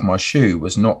top of my shoe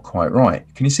was not quite right,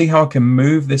 can you see how I can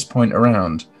move this point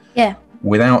around? Yeah.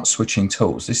 Without switching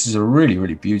tools. This is a really,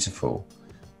 really beautiful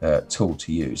tool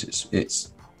to use.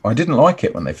 I didn't like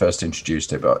it when they first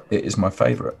introduced it, but it is my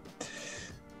favorite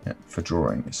for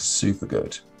drawing. It's super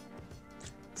good.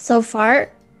 So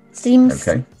far, I seem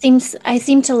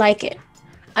to like it.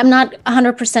 I'm not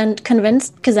 100%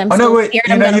 convinced because I'm I know still scared.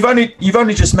 you know you've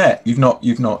only just met. You've not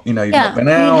you know you've not been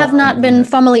out. We have not been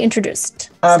formally introduced.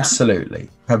 Absolutely.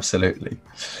 Absolutely.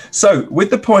 So with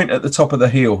the point at the top of the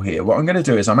heel here, what I'm going to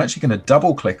do is I'm actually going to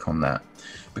double click on that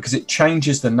because it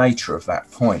changes the nature of that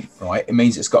point, right? It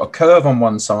means it's got a curve on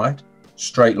one side,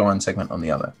 straight line segment on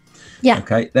the other. Yeah.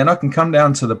 Okay. Then I can come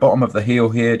down to the bottom of the heel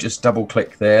here, just double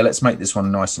click there. Let's make this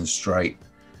one nice and straight.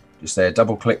 Just there,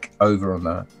 double click over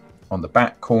on the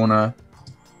back corner.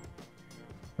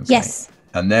 Okay. Yes.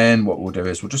 And then what we'll do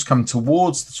is we'll just come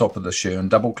towards the top of the shoe and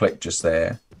double click just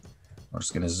there. I'm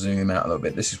just going to zoom out a little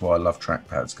bit. This is why I love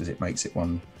trackpads, because it makes it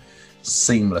one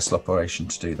seamless operation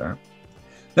to do that.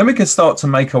 Then we can start to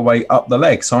make our way up the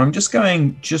leg. So I'm just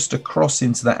going just across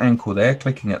into that ankle there,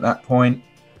 clicking at that point,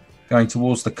 going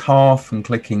towards the calf and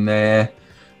clicking there,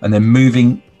 and then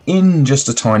moving in just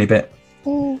a tiny bit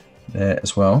there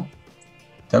as well.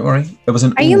 Don't worry. There was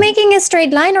an. Are you making a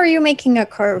straight line or are you making a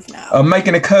curve now? I'm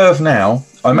making a curve now.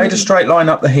 I made a straight line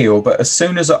up the heel, but as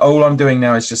soon as all I'm doing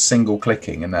now is just single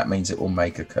clicking, and that means it will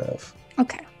make a curve.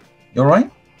 Okay. You all right?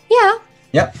 Yeah.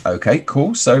 Yeah. Okay,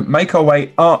 cool. So make our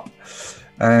way up,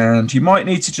 and you might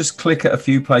need to just click at a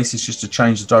few places just to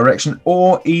change the direction,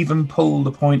 or even pull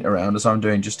the point around as I'm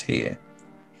doing just here.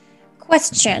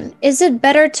 Question. Is it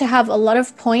better to have a lot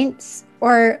of points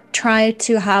or try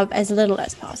to have as little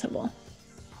as possible?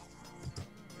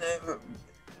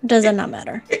 Does it not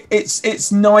matter?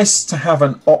 It's nice to have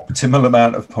an optimal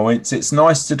amount of points. It's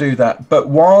nice to do that, but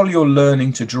while you're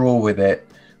learning to draw with it,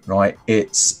 right?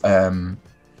 It's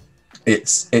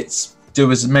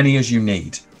do as many as you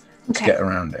need to get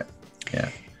around it. Yeah.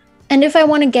 And if I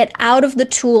want to get out of the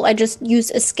tool, I just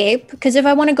use escape, because if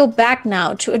I want to go back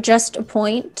now to adjust a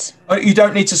point, you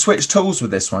don't need to switch tools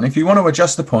with this one. If you want to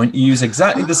adjust the point, you use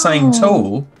exactly the same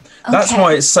tool. That's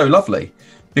why it's so lovely.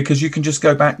 Because you can just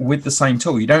go back with the same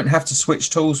tool. You don't have to switch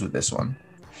tools with this one.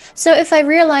 So if I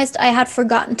realized I had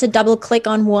forgotten to double click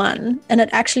on one and it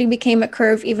actually became a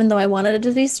curve even though I wanted it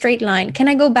to be a straight line, can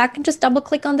I go back and just double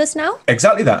click on this now?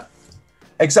 Exactly that.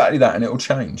 Exactly that, and it will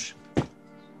change.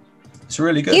 It's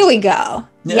really good. Here we go.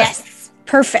 Yeah. Yes.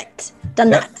 Perfect.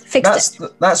 Done that. Fixed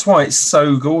it. That's why it's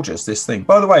so gorgeous, this thing.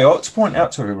 By the way, I ought to point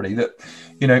out to everybody that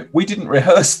we didn't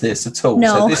rehearse this at all.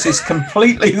 No. So this is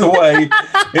completely the way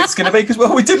it's going to be, because,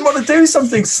 we didn't want to do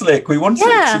something slick. We wanted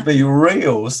it to be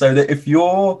real, so that if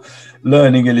you're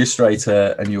learning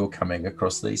Illustrator and you're coming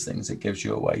across these things, it gives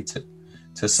you a way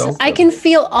to solve them. I can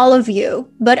feel all of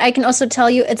you, but I can also tell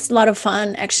you it's a lot of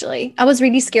fun, actually. I was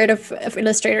really scared of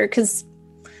Illustrator because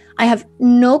I have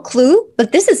no clue,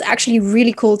 but this is actually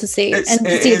really cool to see and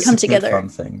to see it come together. Fun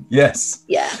thing. Yes.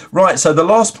 Yeah. Right. So the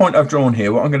last point I've drawn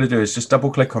here, what I'm going to do is just double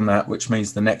click on that, which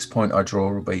means the next point I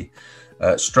draw will be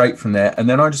straight from there. And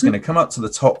then I'm just going to come up to the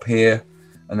top here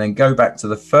and then go back to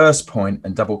the first point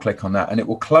and double click on that, and it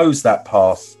will close that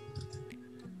path.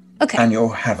 Okay. And you'll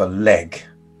have a leg.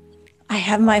 I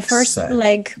have my first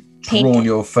leg painted. Drawn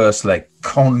your first leg.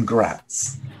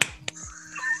 Congrats.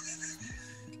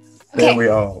 There we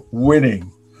are,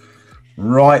 winning.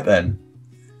 Right then.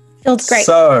 Feels great.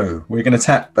 So we're going to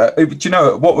tap. Do you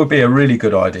know what would be a really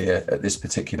good idea at this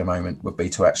particular moment would be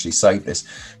to actually save this,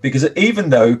 because even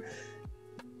though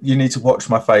you need to watch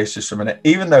my face just for a minute,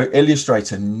 even though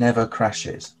Illustrator never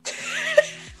crashes,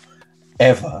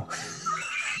 ever.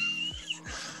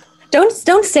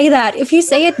 Don't say that. If you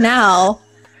say it now,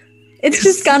 it's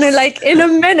just gonna, in a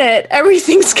minute,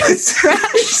 everything's gonna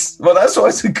crash. Well, that's why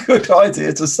it's a good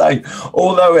idea to say.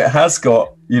 Although it has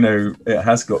got,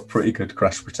 pretty good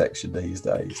crash protection these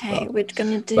days. Okay, we're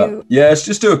gonna do. Let's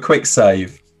just do a quick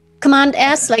save. Command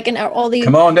S, like in all the.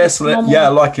 Command S,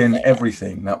 like in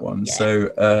everything, that one. Yeah.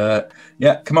 So,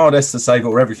 Command S to save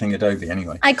or everything Adobe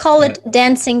anyway. I call it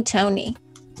Dancing Tony.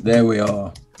 There we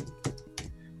are.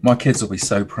 My kids will be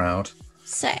so proud.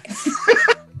 Save.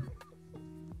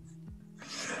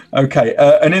 Okay,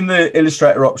 and in the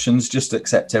Illustrator options, just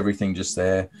accept everything just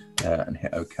there and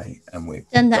hit OK, and we're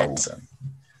done that. Golden.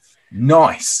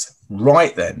 Nice.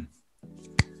 Right then.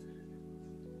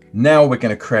 Now we're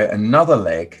going to create another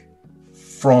leg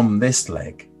from this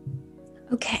leg.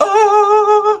 Okay.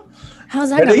 Ah! How's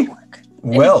that going to work?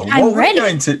 Well,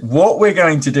 what we're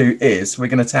going to do is we're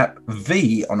going to tap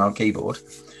V on our keyboard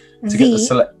to get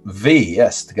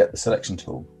to get the selection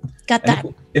tool. Got that.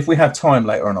 If we have time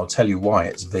later on, I'll tell you why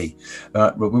it's V.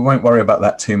 But we won't worry about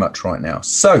that too much right now.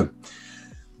 So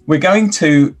we're going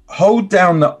to hold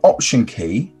down the Option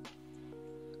key.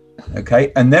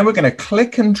 Okay. And then we're going to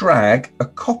click and drag a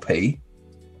copy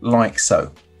like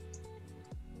so.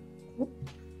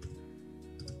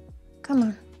 Come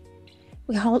on.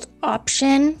 We hold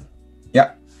Option.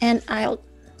 Yeah. And I'll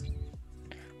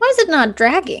is it not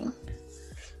dragging?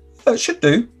 It should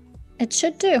do. It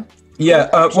should do. Yeah,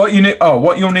 what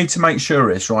you'll need to make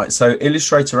sure is, right, so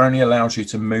Illustrator only allows you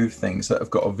to move things that have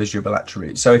got a visual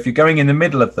attribute. So if you're going in the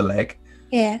middle of the leg,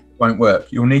 it won't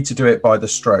work. You'll need to do it by the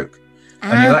stroke.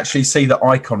 And you'll actually see the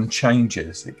icon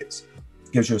changes. It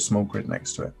gives you a small grid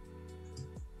next to it.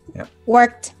 Yeah.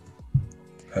 Worked.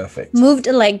 Perfect. Moved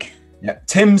a leg. Yeah.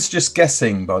 Tim's just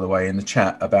guessing, by the way, in the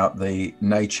chat about the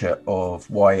nature of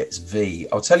why it's V.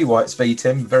 I'll tell you why it's V,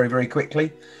 Tim, very, very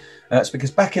quickly. It's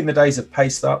because back in the days of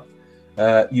Paste Up,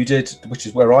 you did, which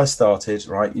is where I started,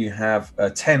 right? You have a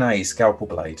 10A scalpel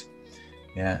blade.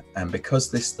 Yeah. And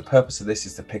because the purpose of this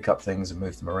is to pick up things and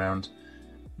move them around,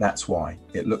 that's why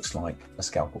it looks like a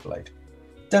scalpel blade.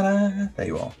 Ta-da! There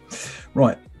you are.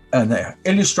 Right. And there,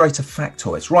 Illustrator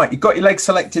factoids. Right, you've got your leg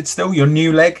selected still, your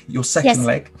new leg, your second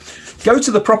leg. Go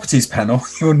to the properties panel,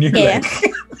 your new leg.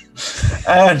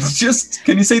 And just,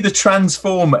 can you see the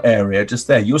transform area just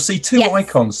there? You'll see two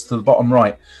icons to the bottom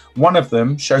right. One of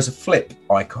them shows a flip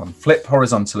icon, flip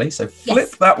horizontally. So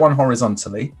flip that one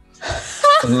horizontally,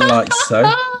 like so.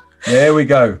 There we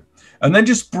go. And then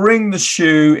just bring the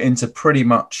shoe into pretty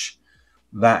much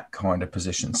that kind of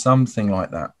position, something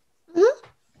like that.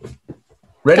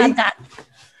 Ready? Got that.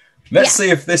 Let's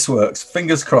see if this works.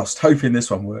 Fingers crossed, hoping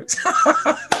this one works.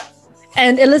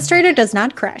 And Illustrator does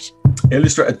not crash.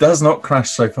 Illustrator does not crash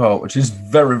so far, which is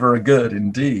very, very good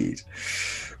indeed.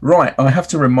 Right, I have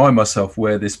to remind myself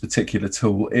where this particular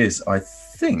tool is. I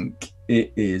think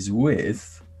it is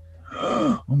with...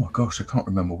 Oh my gosh, I can't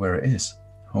remember where it is.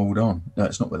 Hold on. No,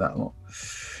 it's not with that lot.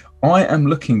 I am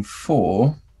looking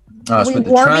for... it's with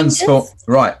the transform.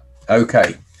 Right,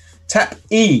 okay. Tap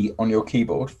E on your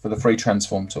keyboard for the free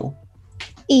transform tool.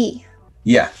 E.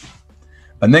 Yeah.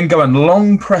 And then go and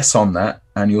long press on that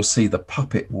and you'll see the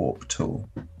puppet warp tool.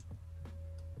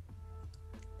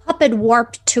 Puppet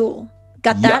warp tool.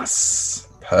 Got that? Yes.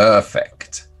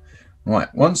 Perfect.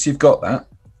 Right. Once you've got that,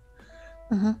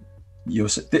 you'll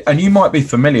see, and you might be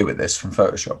familiar with this from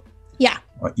Photoshop. Yeah.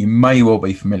 Right, you may well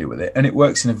be familiar with it. And it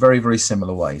works in a very, very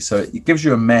similar way. So it gives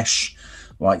you a mesh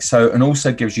like so, and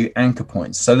also gives you anchor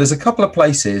points. So there's a couple of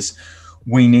places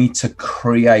we need to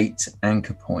create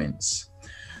anchor points.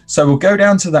 So we'll go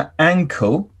down to the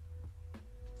ankle,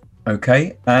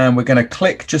 okay, and we're going to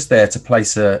click just there to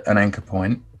place an anchor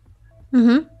point.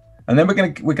 And then we're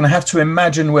going to have to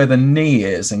imagine where the knee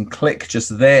is and click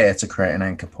just there to create an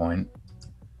anchor point.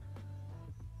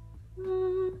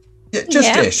 Yeah,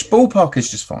 just-ish. Ballpark is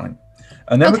just fine.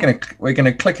 And then we're going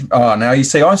to click. Now you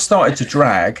see I started to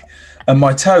drag and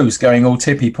my toes going all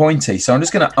tippy pointy. So I'm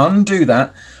just going to undo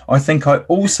that. I think I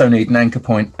also need an anchor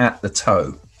point at the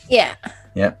toe. Yeah.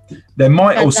 Yeah. There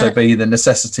might also be the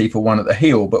necessity for one at the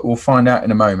heel, but we'll find out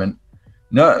in a moment.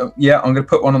 No, yeah, I'm going to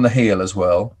put one on the heel as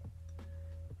well.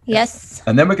 Yes.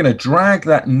 And then we're going to drag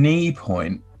that knee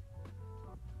point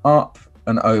up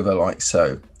and over like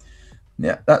so.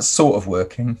 Yeah, that's sort of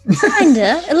working.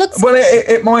 Kinda. It looks well.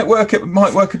 It might work. It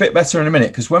might work a bit better in a minute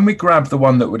because when we grab the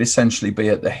one that would essentially be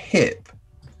at the hip,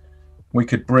 we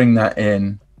could bring that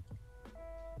in.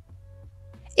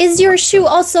 Is your shoe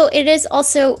also? It is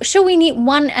also. Should we need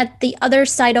one at the other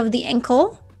side of the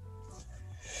ankle?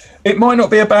 It might not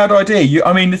be a bad idea.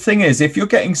 I mean, the thing is, if you're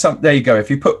getting some, there you go.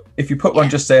 If you put one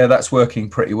just there, that's working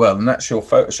pretty well, and that's your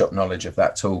Photoshop knowledge of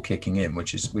that tool kicking in,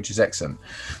 which is excellent.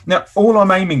 Now, all I'm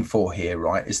aiming for here,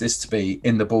 right, is this to be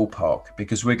in the ballpark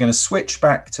because we're going to switch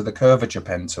back to the curvature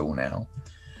pen tool now,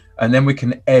 and then we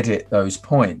can edit those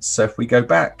points. So if we go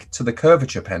back to the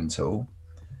curvature pen tool,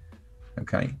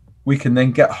 okay, we can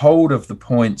then get hold of the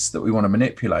points that we want to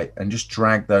manipulate and just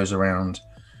drag those around.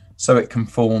 So it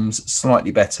conforms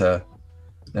slightly better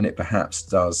than it perhaps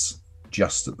does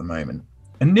just at the moment.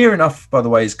 And near enough, by the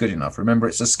way, is good enough. Remember,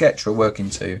 it's a sketch we're working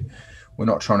to. We're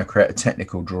not trying to create a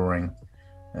technical drawing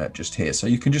just here. So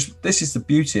you can just, this is the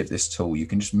beauty of this tool. You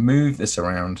can just move this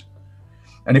around.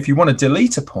 And if you want to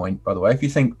delete a point, by the way, if you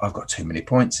think I've got too many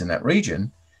points in that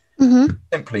region,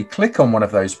 simply click on one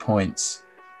of those points,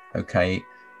 okay,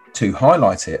 to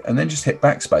highlight it, and then just hit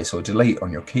backspace or delete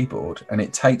on your keyboard, and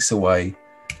it takes away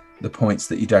the points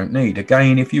that you don't need.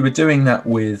 Again, if you were doing that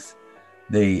with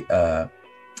the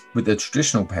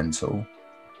traditional pen tool,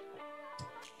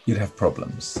 you'd have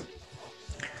problems.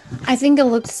 I think it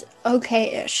looks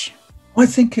okay-ish. I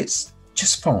think it's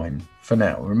just fine for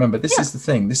now. Remember, this is the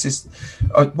thing. This is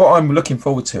what I'm looking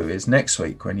forward to is next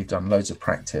week when you've done loads of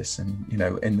practice and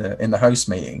in the host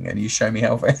meeting and you show me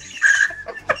how.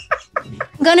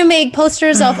 I'm gonna make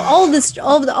posters of all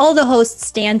the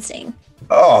hosts dancing.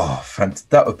 Oh,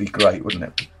 that would be great, wouldn't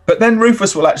it? But then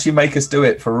Rufus will actually make us do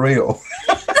it for real.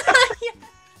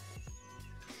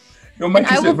 And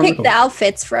I will pick the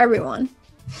outfits for everyone.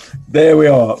 There we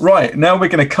are. Right, now we're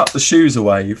going to cut the shoes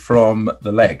away from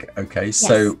the leg. Okay, Yes.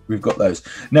 so we've got those.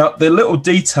 Now, the little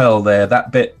detail there,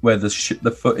 that bit where the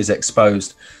foot is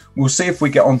exposed, we'll see if we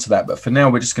get onto that. But for now,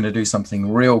 we're just going to do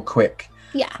something real quick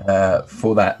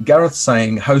for that. Gareth's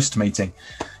saying host meeting.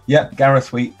 Yeah,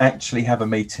 Gareth, we actually have a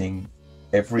meeting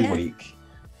every week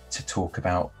to talk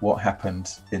about what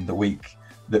happened in the week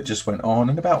that just went on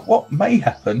and about what may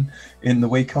happen in the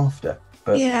week after.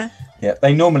 But yeah,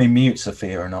 they normally mute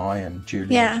Sophia and I and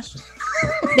Julia. Yeah.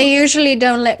 They usually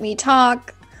don't let me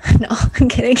talk. No, I'm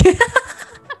kidding.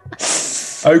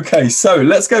 Okay, so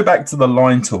let's go back to the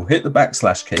line tool. Hit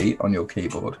the / key on your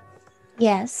keyboard.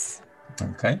 Yes.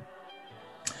 Okay.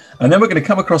 And then we're going to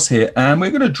come across here and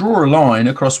we're going to draw a line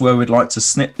across where we'd like to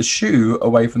snip the shoe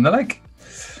away from the leg.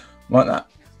 Like that.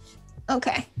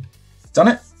 Okay. Done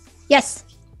it? Yes.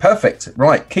 Perfect.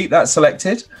 Right, keep that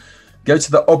selected. Go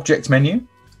to the object menu.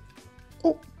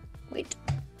 Oh, wait.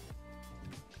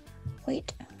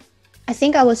 I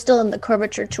think I was still in the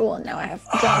curvature tool and now I have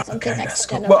done something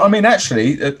accidentally. Cool. Well, I mean,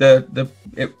 actually,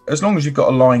 as long as you've got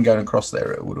a line going across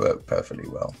there, it would work perfectly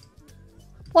well.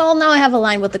 Well, now I have a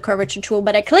line with the curvature tool,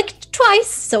 but I clicked twice,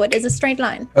 so it is a straight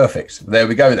line. Perfect. There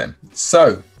we go then.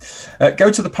 So,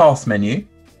 go to the path menu.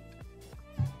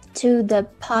 To the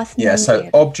path menu. Yeah, so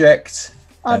object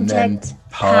and then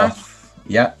path.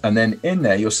 Yeah, and then in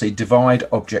there, you'll see divide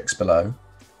objects below.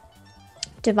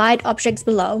 Divide objects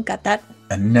below. Got that.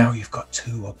 And now you've got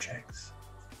 2 objects.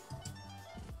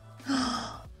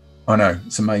 I know,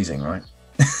 it's amazing, right?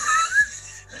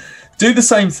 Do the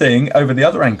same thing over the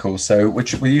other ankle. So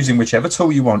we're using whichever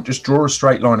tool you want. Just draw a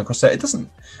straight line across there. It doesn't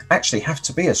actually have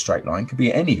to be a straight line. It could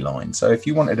be any line. So if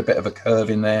you wanted a bit of a curve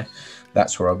in there,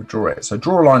 that's where I would draw it. So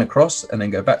draw a line across and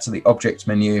then go back to the object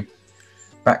menu,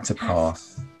 back to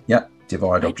path. Yep,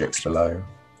 divide objects below.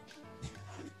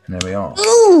 And there we are.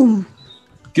 Ooh.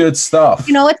 Good stuff.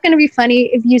 You know, it's going to be funny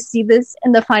if you see this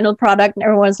in the final product and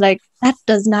everyone's like, that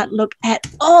does not look at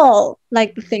all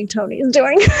like the thing Tony is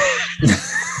doing.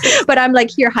 But I'm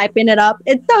like here hyping it up.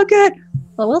 It's so good.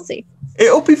 Well, we'll see.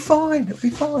 It'll be fine. It'll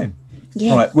be fine.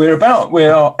 Yeah. Right, we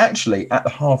are actually at the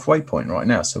halfway point right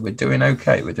now. So we're doing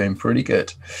okay. We're doing pretty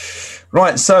good.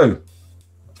 Right, so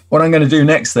what I'm going to do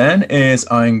next then is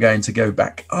I'm going to go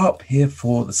back up here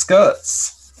for the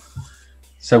skirts.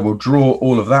 So we'll draw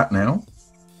all of that now.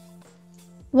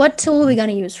 What tool are we going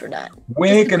to use for that?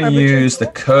 We're going to use the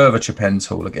curvature pen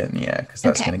tool again, because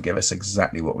that's going to give us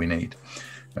exactly what we need.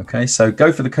 Okay, so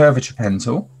go for the curvature pen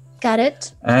tool. Got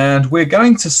it. And we're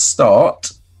going to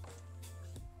start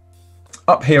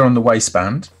up here on the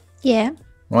waistband. Yeah.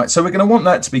 Right, so we're going to want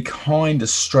that to be kind of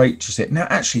straight just here. Now,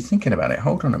 actually thinking about it,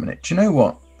 hold on a minute. Do you know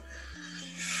what?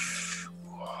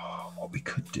 What we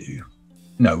could do?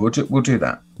 No, we'll do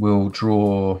that. We'll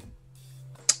draw.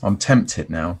 I'm tempted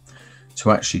now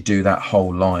to actually do that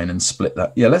whole line and split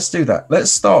that. Yeah, let's do that.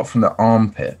 Let's start from the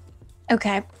armpit.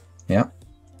 Okay. Yeah.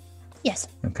 Yes.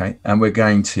 Okay, and we're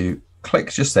going to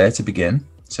click just there to begin.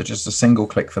 So just a single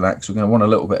click for that because we're going to want a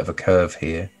little bit of a curve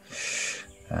here.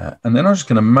 And then I'm just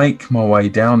going to make my way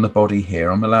down the body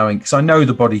here. I'm allowing, because I know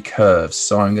the body curves,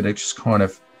 so I'm going to just kind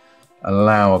of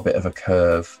allow a bit of a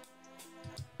curve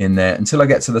in there until I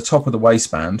get to the top of the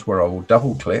waistband where I will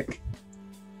double click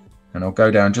and I'll go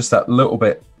down just that little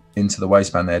bit into the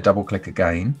waistband there, double click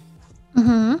again.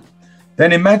 Mm-hmm.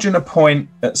 Then imagine a point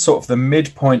at sort of the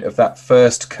midpoint of that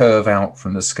first curve out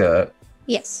from the skirt.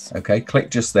 Yes. Okay,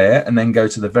 click just there and then go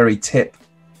to the very tip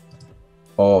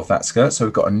of that skirt. So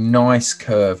we've got a nice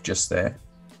curve just there.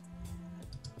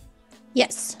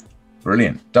 Yes.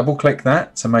 Brilliant. Double click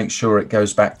that to make sure it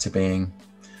goes back to being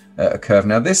a curve.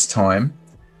 Now this time,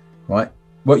 right,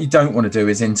 what you don't want to do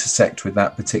is intersect with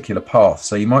that particular path.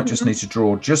 So you might just need to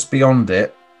draw just beyond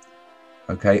it.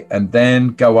 Okay, and then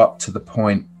go up to the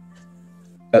point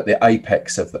at the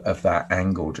apex of that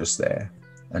angle just there.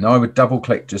 And I would double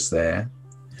click just there.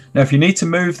 Now, if you need to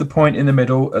move the point in the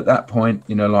middle at that point,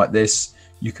 you know, like this,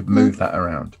 you could move that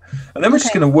around. And then we're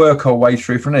just going to work our way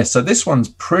through from this. So this one's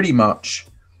pretty much,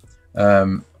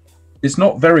 it's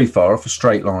not very far off a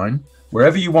straight line.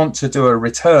 Wherever you want to do a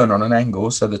return on an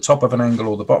angle, so the top of an angle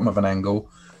or the bottom of an angle,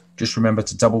 just remember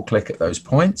to double click at those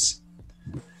points.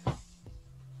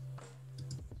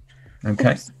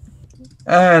 Okay.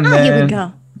 And then here we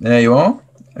go. There you are.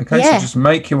 Okay, so just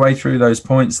make your way through those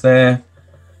points there.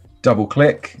 Double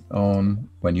click on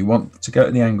when you want to go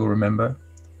to the angle, remember.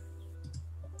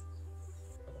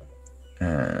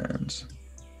 And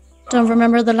don't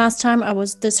remember the last time I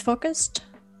was this focused.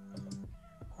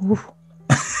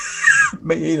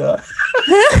 Me either.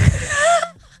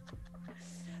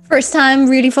 First time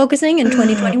really focusing in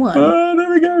 2021. There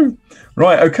we go.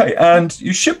 Right, okay. And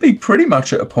you should be pretty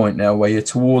much at a point now where you're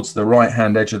towards the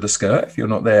right-hand edge of the skirt, if you're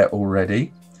not there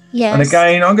already. Yes. And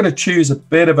again, I'm going to choose I'm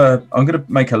going to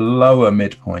make a lower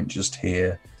midpoint just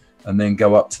here, and then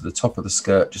go up to the top of the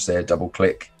skirt, just there, double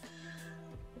click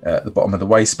at the bottom of the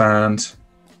waistband.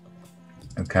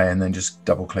 Okay, and then just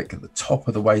double click at the top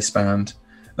of the waistband,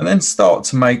 and then start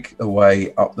to make a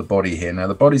way up the body here. Now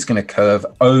the body's going to curve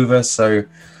over, so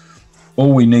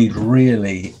all we need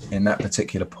really in that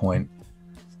particular point,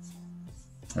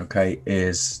 okay,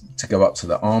 is to go up to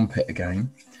the armpit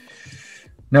again.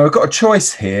 Now we've got a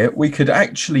choice here. We could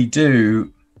actually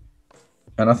do,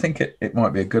 and I think it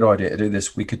might be a good idea to do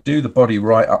this, we could do the body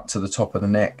right up to the top of the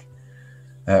neck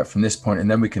from this point, and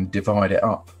then we can divide it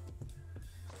up.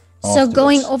 So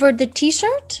going over the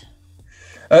t-shirt?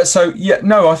 So yeah,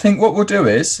 no, I think what we'll do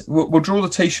is we'll draw the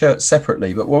t-shirt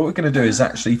separately, but what we're going to do is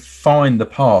actually find the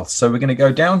path. So we're going to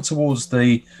go down towards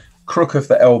the crook of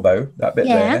the elbow, that bit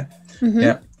there.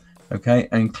 Yeah. Okay.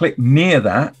 And click near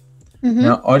that.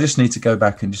 Now I just need to go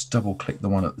back and just double click the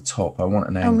one at the top. I want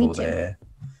an angle there.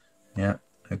 Yeah.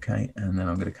 Okay. And then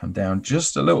I'm going to come down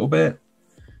just a little bit,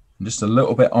 and just a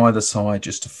little bit either side,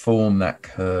 just to form that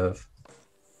curve.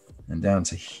 And down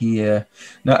to here.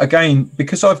 Now again,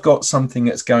 because I've got something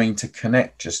that's going to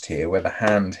connect just here where the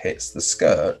hand hits the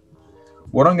skirt,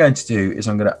 what I'm going to do is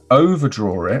I'm going to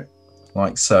overdraw it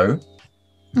like so.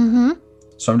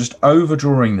 So I'm just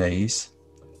overdrawing these.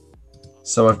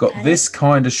 So I've got this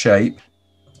kind of shape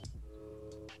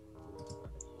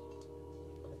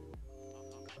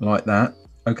like that.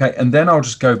 Okay, and then I'll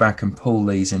just go back and pull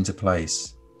these into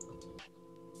place.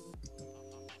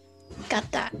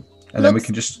 Got that. And then we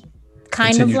can just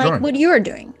kind of like drawing. What you're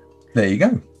doing. There you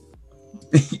go.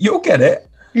 You'll get it.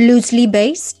 Loosely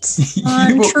based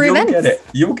on true events. You'll get it.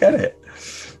 You'll get it.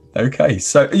 Okay,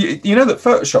 so you know that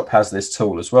Photoshop has this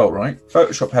tool as well, right?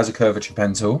 Photoshop has a curvature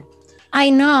pen tool. I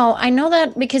know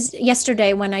that because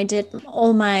yesterday when I did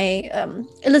all my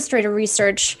Illustrator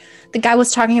research, the guy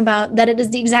was talking about that it is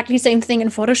the exactly same thing in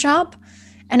Photoshop.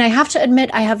 And I have to admit,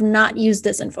 I have not used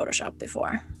this in Photoshop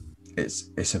before.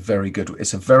 It's a very good,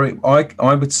 it's a very,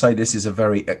 I would say this is a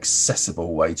very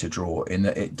accessible way to draw, in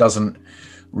that it doesn't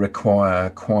require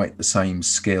quite the same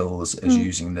skills as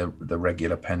using the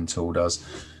regular pen tool does.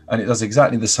 And it does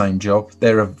exactly the same job.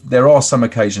 There are some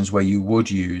occasions where you would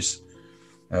use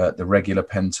the regular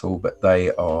pen tool, but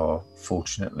they are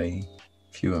fortunately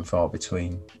few and far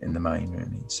between in the main,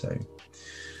 really. So,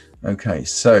 okay,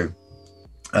 so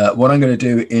what I'm going to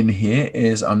do in here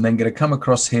is I'm then going to come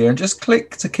across here and just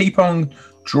click to keep on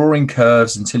drawing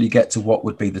curves until you get to what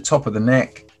would be the top of the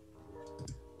neck.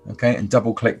 Okay, and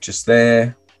double click just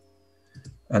there.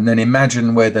 And then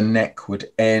imagine where the neck would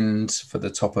end for the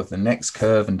top of the next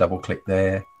curve and double click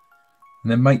there.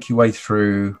 And then make your way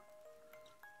through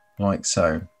like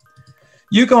so.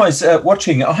 You guys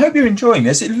watching, I hope you're enjoying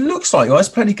this. It looks like there's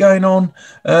plenty going on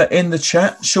in the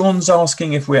chat. Sean's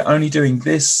asking if we're only doing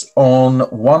this on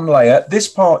one layer. This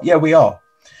part, yeah, we are.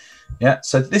 Yeah,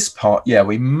 so this part, yeah,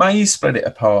 we may split it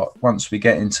apart once we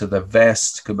get into the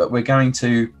vest, but we're going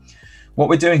to, what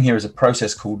we're doing here is a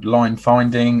process called line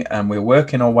finding, and we're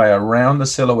working our way around the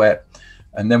silhouette,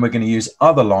 and then we're going to use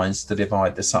other lines to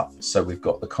divide this up. So we've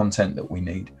got the content that we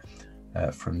need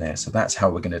from there. So that's how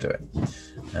we're going to do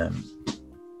it.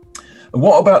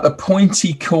 What about the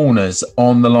pointy corners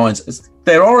on the lines?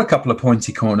 There are a couple of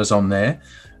pointy corners on there,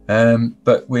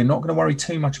 but we're not going to worry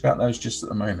too much about those just at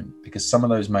the moment, because some of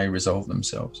those may resolve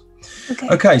themselves.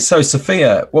 Okay, so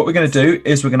Sophia, what we're going to do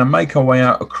is we're going to make our way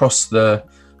out across the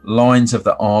lines of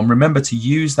the arm. Remember to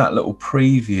use that little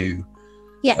preview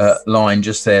line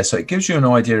just there, so it gives you an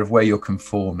idea of where you're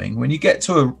conforming. When you get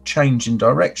to a change in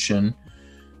direction,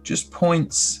 just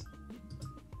points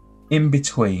in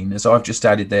between, as I've just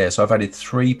added there. So I've added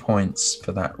 3 points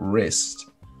for that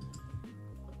wrist.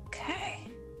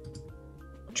 Okay.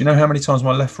 Do you know how many times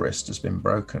my left wrist has been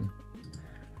broken?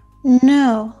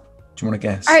 No. Do you want to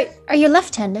guess? Are you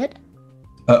left-handed?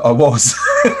 I was.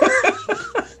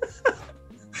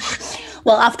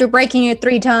 Well, after breaking it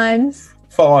 3 times.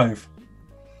 5.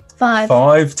 5.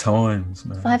 5 times,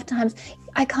 man. 5 times.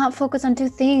 I can't focus on 2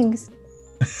 things,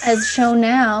 as shown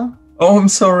now. Oh, I'm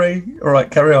sorry. All right,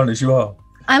 carry on as you are.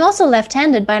 I'm also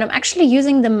left-handed, but I'm actually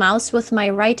using the mouse with my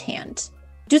right hand.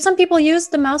 Do some people use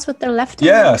the mouse with their left hand?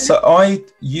 Yeah, so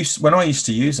when I used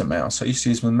to use a mouse, I used to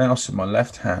use my mouse with my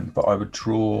left hand, but I would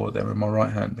draw there with my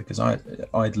right hand because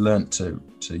I'd learnt to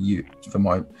use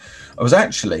I was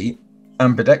actually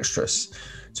ambidextrous,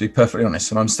 to be perfectly honest,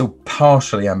 and I'm still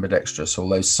partially ambidextrous,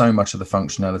 although so much of the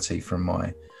functionality from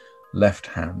my left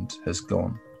hand has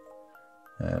gone.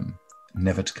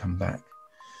 never to come back.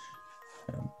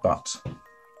 But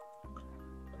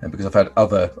because I've had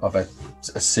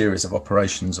a series of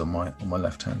operations on my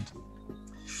left hand.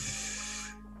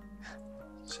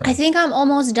 So. I think I'm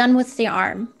almost done with the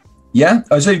arm. Yeah.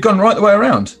 Oh, so you've gone right the way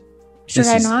around. Should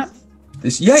I not?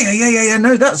 Yeah.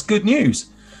 No, that's good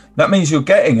news. That means you're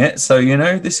getting it. So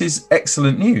this is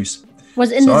excellent news.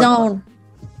 Was in the zone.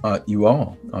 You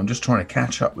are. I'm just trying to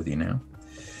catch up with you now.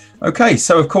 Okay.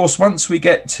 So of course, once we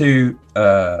get to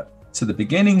the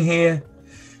beginning here.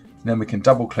 Then we can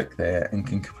double click there and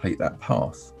can complete that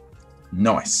path.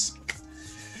 Nice.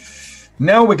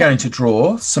 Now we're going to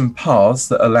draw some paths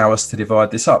that allow us to divide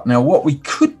this up. Now what we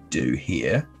could do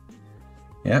here,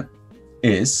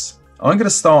 is I'm going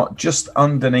to start just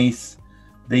underneath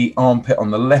the armpit on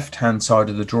the left-hand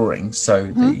side of the drawing. So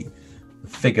the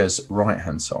figure's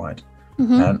right-hand side.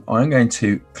 And I'm going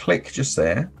to click just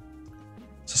there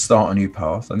to start a new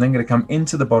path. And then going to come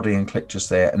into the body and click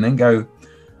just there and then go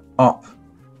up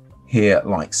here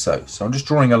like so. So I'm just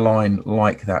drawing a line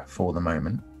like that for the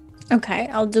moment. Okay,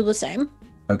 I'll do the same.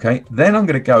 Okay, then I'm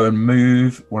going to go and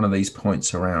move one of these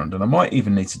points around, and I might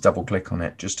even need to double click on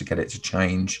it just to get it to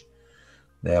change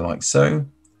there like so.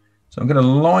 So I'm going to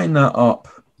line that up.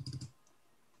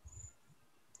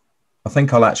 I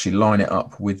think I'll actually line it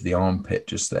up with the armpit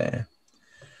just there.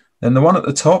 Then the one at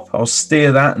the top, I'll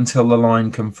steer that until the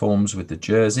line conforms with the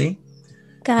jersey.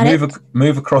 Got it.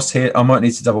 Move across here. I might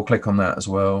need to double click on that as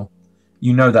well.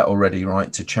 You know that already,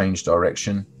 right? To change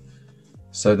direction.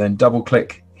 So then double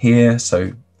click here.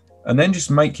 And then just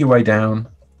make your way down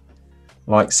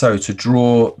like so to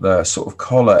draw the sort of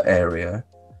collar area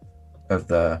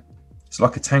of it's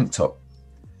like a tank top.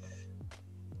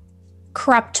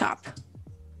 Crop top.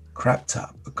 Crop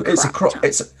top. It's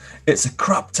a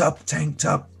crop top tank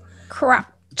top.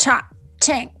 Crop top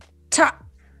tank top.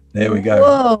 There we go.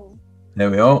 Whoa. There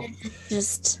we are.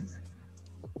 Just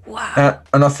wow.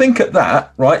 And I think at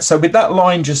that, right, so with that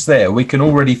line just there, we can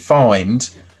already find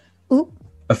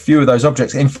a few of those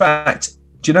objects. In fact,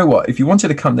 do you know what? If you wanted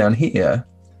to come down here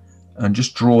and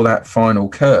just draw that final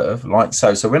curve like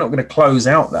so, we're not going to close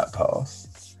out that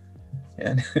path.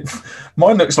 Yeah.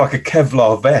 Mine looks like a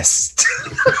Kevlar vest.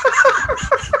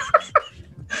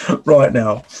 Right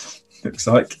now. Looks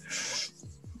like...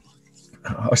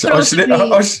 I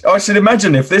should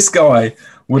imagine if this guy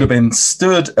would have been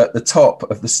stood at the top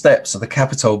of the steps of the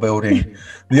Capitol building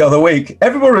the other week,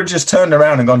 everyone would have just turned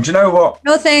around and gone, do you know what?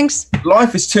 No thanks.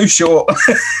 Life is too short.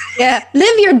 Yeah,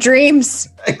 live your dreams.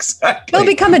 Exactly. Go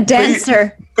become a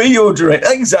dancer. Be your dream.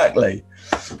 Exactly.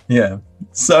 Yeah.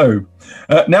 So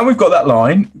now we've got that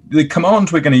line. The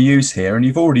command we're going to use here, and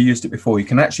you've already used it before, you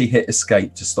can actually hit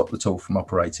escape to stop the tool from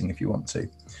operating if you want to,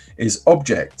 is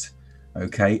object.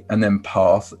 Okay, and then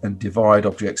path and divide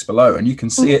objects below, and you can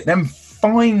see it then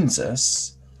finds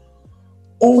us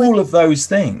all of those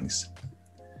things.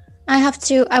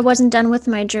 I wasn't done with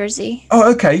my jersey.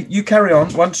 Oh, okay, you carry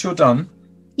on once you're done.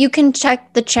 You can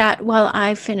check the chat while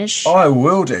I finish. I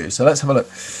will do. So let's have a look.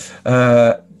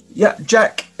 Yeah,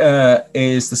 Jack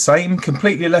is the same,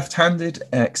 completely left-handed,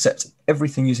 except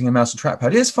everything using a mouse and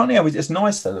trackpad. It's funny how it's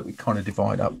nice though that we kind of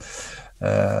divide up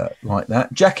like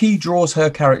that. Jackie draws her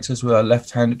characters with her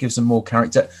left hand, gives them more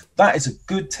character. That is a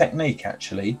good technique,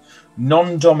 actually.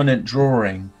 Non-dominant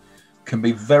drawing can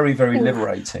be very, very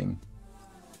liberating.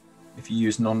 If you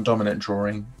use non-dominant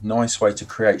drawing, nice way to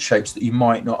create shapes that you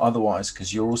might not otherwise,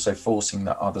 because you're also forcing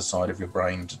that other side of your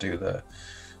brain to do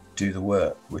the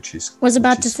work, which is... Was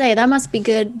about to say, that must be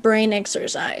good brain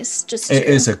exercise. It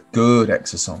is a good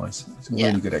exercise. It's a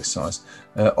really good exercise.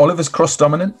 Oliver's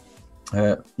cross-dominant.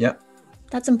 Yeah.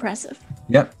 That's impressive.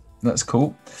 Yep, that's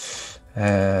cool.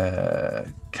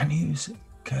 Can you use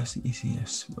Kirsty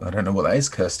ECS? I don't know what that is,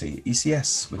 Kirsty.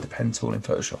 ECS with the pen tool in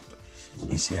Photoshop.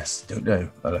 ECS, don't know.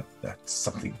 That's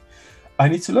something I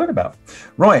need to learn about.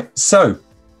 Right, so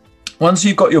once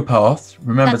you've got your path,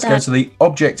 remember to go to the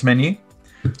object menu,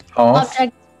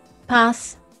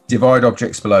 path, divide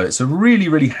objects below. It's a really,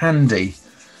 really handy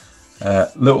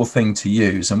little thing to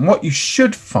use, and what you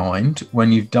should find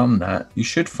when you've done that, you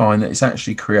should find that it's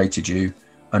actually created you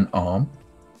an arm,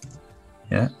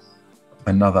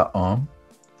 another arm,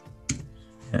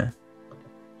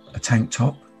 a tank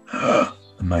top.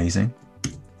 Amazing.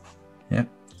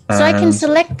 So I can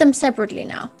select them separately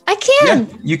now. I can.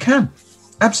 Yeah, you can,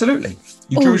 absolutely.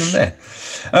 You drew them there.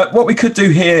 What we could do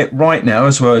here right now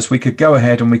as well is we could go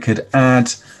ahead and we could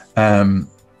add the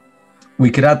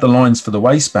lines for the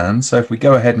waistband. So if we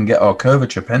go ahead and get our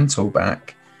curvature pen tool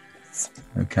back,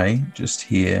 okay, just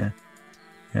here,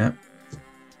 and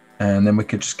then we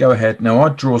could just go ahead. Now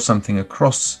I'd draw something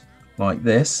across like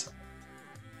this,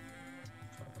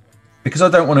 because I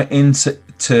don't want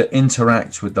to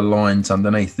interact with the lines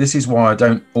underneath, this is why I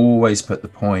don't always put the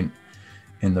point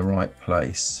in the right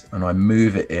place, and I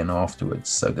move it in afterwards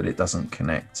so that it doesn't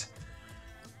connect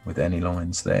with any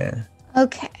lines there.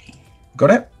 Okay.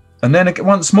 Got it? And then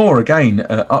once more, again,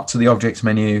 up to the objects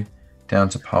menu, down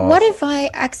to path. What if I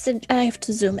I have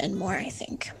to zoom in more, I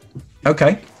think.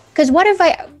 Okay. Because what if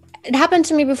it happened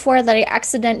to me before that I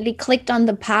accidentally clicked on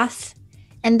the path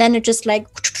and then it just like...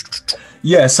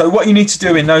 Yeah, so what you need to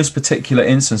do in those particular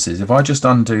instances, if I just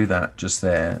undo that just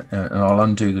there, and I'll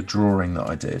undo the drawing that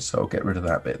I did, so I'll get rid of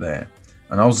that bit there.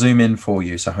 And I'll zoom in for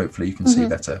you, so hopefully you can see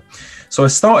better. So I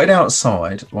started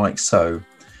outside like so,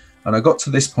 and I got to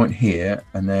this point here,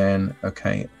 and then,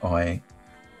 okay, I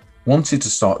wanted to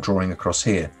start drawing across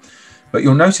here. But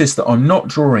you'll notice that I'm not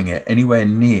drawing it anywhere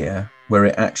near where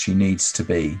it actually needs to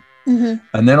be.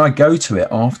 And then I go to it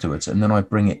afterwards, and then I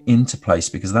bring it into place,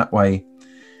 because that way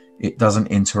it doesn't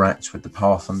interact with the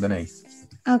path underneath.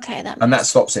 Okay. That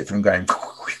stops it from going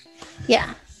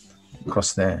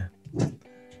across there.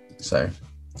 So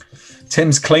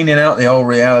Tim's cleaning out the old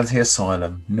reality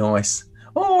asylum. Nice.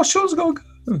 Oh, Sean's got to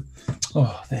go.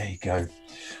 Oh, there you go.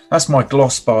 That's my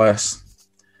gloss bias,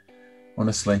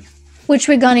 honestly. Which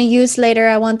we're going to use later.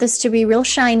 I want this to be real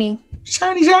shiny.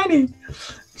 Shiny, shiny.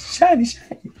 Shiny,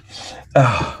 shiny.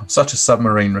 Oh, I'm such a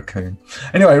submarine raccoon.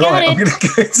 Anyway, right, I'm going to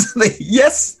go to the...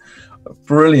 Yes!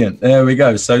 Brilliant. There we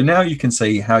go. So now you can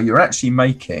see how you're actually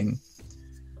making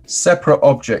separate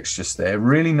objects just there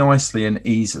really nicely and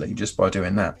easily just by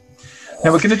doing that.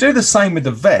 Now we're going to do the same with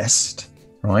the vest,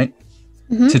 right?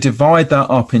 To divide that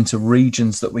up into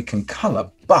regions that we can color,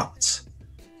 but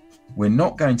we're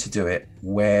not going to do it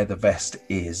where the vest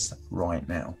is right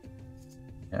now.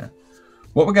 Yeah.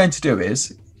 What we're going to do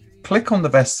is click on the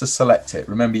vest to select it.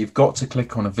 Remember, you've got to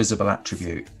click on a visible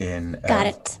attribute in Got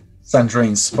it.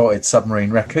 Sandrine's spotted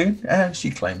submarine raccoon, and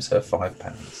she claims her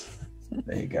 £5.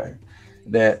 There you go.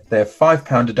 They're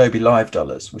 £5 Adobe Live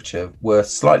dollars, which are worth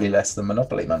slightly less than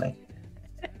Monopoly money.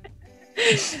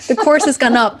 The course has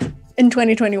gone up in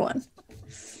 2021.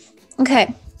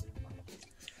 Okay.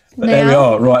 But there we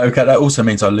are. Right. Okay. That also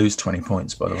means I lose 20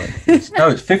 points, by the way. No,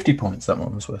 it's 50 points. That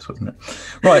one was worth, wasn't it?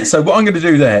 Right. So what I'm going to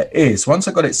do there is, once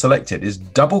I've got it selected, is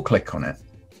double click on it.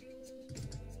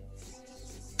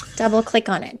 Double click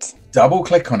on it. Double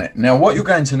click on it. Now, what you're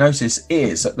going to notice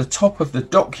is at the top of the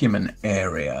document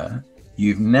area,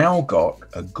 you've now got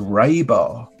a grey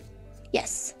bar.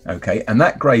 Yes. Okay. And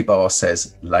that grey bar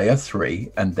says layer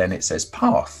 3, and then it says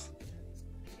path.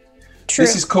 True.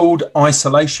 This is called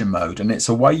isolation mode, and it's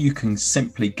a way you can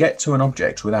simply get to an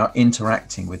object without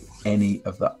interacting with any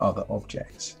of the other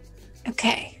objects.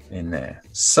 Okay. In there.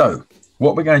 So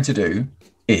what we're going to do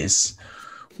is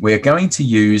we're going to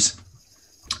use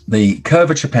the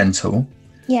curvature pen tool.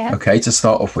 Yeah. Okay, to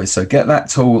start off with. So get that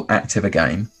tool active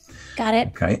again. Got it.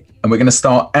 Okay. And we're going to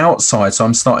start outside. So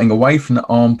I'm starting away from the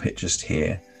armpit just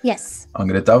here. Yes. I'm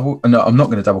going to I'm not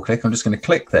going to double click. I'm just going to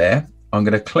click there. I'm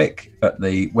going to click at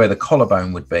where the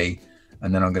collarbone would be,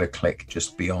 and then I'm going to click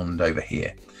just beyond over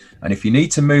here. And if you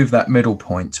need to move that middle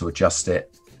point to adjust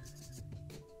it,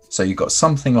 so you've got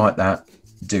something like that,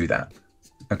 do that.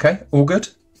 Okay, all good?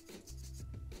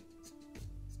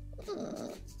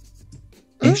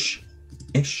 Ish.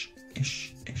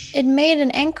 It made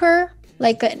an anchor,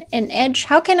 like an edge.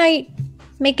 How can I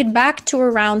make it back to a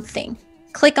round thing?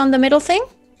 Click on the middle thing?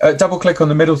 Double click on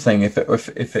the middle thing if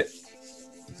it.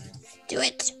 Do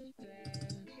it.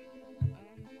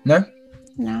 No?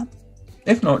 No.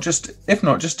 If not, just delete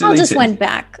it. I just went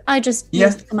back. I just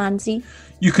used Command Z.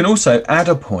 You can also add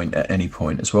a point at any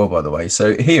point as well, by the way.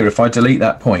 So here, if I delete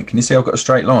that point, can you see I've got a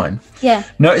straight line? Yeah.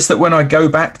 Notice that when I go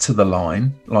back to the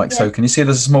line, like so, can you see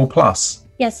there's a small plus?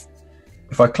 Yes.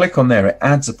 If I click on there, it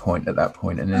adds a point at that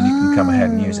point, and then you can come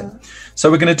ahead and use it.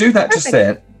 So we're going to do that just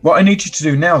there. What I need you to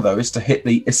do now, though, is to hit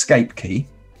the escape key.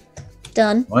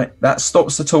 Done. Right, that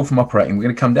stops the tool from operating. We're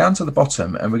going to come down to the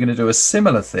bottom, and we're going to do a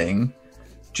similar thing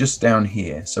just down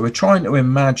here. So we're trying to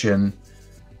imagine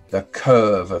the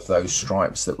curve of those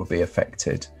stripes that will be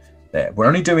affected there. We're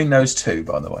only doing those two,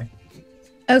 by the way.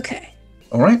 Okay.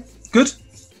 All right, good.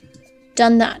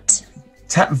 Done that.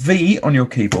 Tap V on your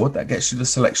keyboard. That gets you the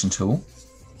selection tool.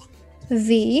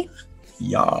 V.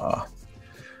 Yeah.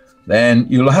 Then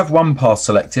you'll have one path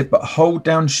selected, but hold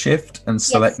down Shift and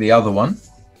select the other one.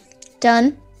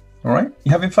 Done. All right.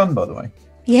 You having fun, by the way?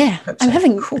 Yeah. That's I'm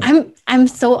having cool.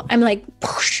 I'm like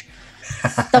whoosh,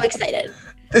 so excited.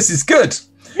 This is good.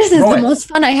 This is the most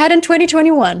fun I had in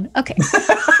 2021. Okay.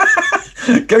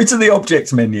 Go to the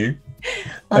objects menu.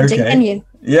 Object menu.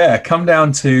 Yeah, come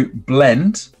down to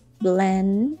blend.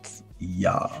 Blend.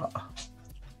 Yeah.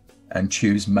 And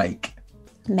choose make.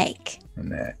 Make.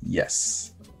 And there,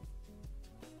 yes.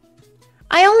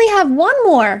 I only have one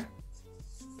more.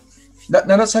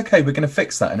 No, that's okay. We're going to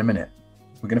fix that in a minute.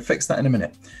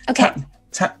 Okay.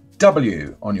 Tap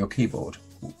W on your keyboard.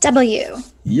 W.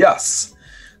 Yes.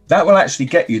 That will actually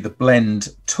get you the blend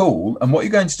tool. And what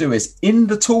you're going to do is in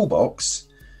the toolbox,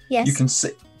 yes, you can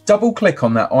double click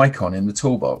on that icon in the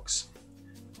toolbox.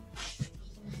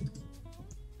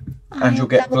 And you'll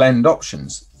get blend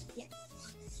options. Yes.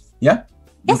 Yeah?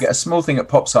 You'll get a small thing that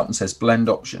pops up and says blend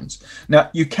options. Now,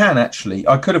 you can actually,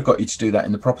 I could have got you to do that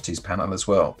in the properties panel as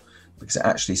well, because it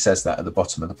actually says that at the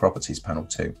bottom of the properties panel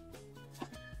too.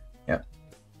 Yeah.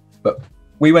 But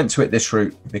we went to it this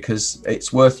route because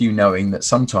it's worth you knowing that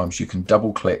sometimes you can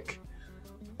double click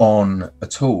on a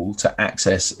tool to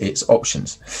access its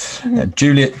options. Mm-hmm. And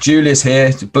Julia's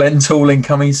here, blend tool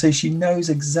incoming, so she knows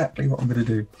exactly what I'm going to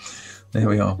do. There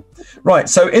we are. Right,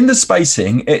 so in the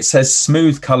spacing, it says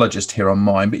smooth color just here on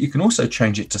mine, but you can also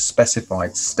change it to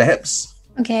specified steps.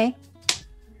 Okay.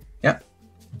 Yeah.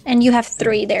 And you have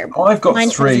 3 there. I've got mine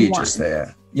 3 just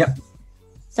there. Yep.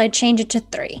 So I change it to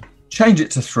 3. Change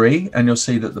it to 3, and you'll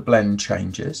see that the blend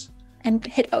changes. And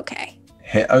hit OK.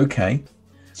 Hit OK.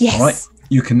 Yes. All right.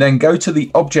 You can then go to the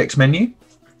Object menu.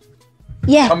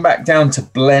 Yeah. Come back down to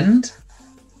Blend.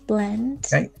 Blend.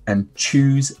 Okay, and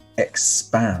choose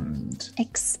Expand.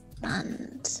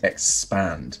 Expand.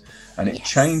 And it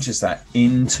changes that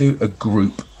into a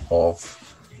group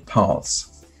of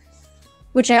paths.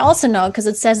 Which I also know because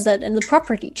it says that in the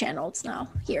property channels now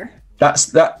here. That's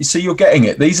that. So you're getting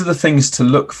it. These are the things to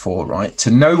look for, right? To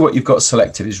know what you've got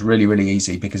selected is really, really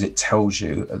easy because it tells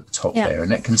you at the top there,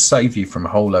 and it can save you from a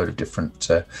whole load of different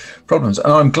problems.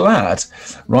 And I'm glad,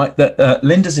 right, that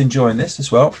Linda's enjoying this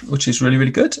as well, which is really,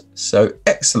 really good. So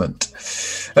excellent.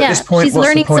 At this point, she's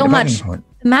learning so much.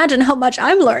 Imagine how much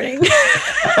I'm learning.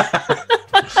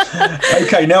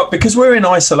 Okay, now because we're in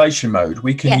isolation mode,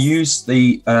 we can use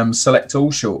the Select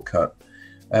All shortcut.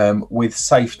 With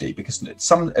safety, because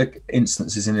some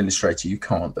instances in Illustrator you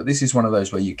can't, but this is one of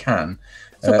those where you can.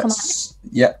 So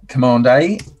Command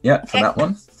A, for that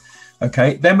one.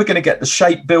 Okay, then we're going to get the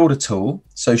Shape Builder tool.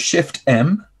 So Shift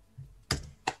M.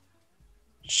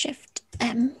 Shift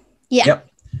M. Yeah. Yep.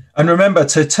 And remember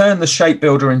to turn the Shape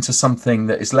Builder into something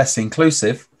that is less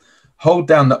inclusive. Hold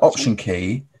down the Option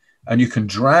key, and you can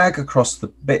drag across the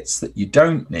bits that you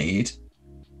don't need,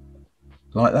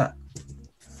 like that.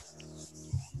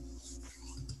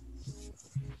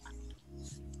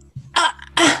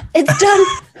 It's done.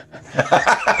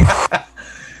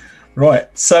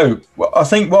 Right. So I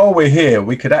think while we're here,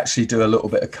 we could actually do a little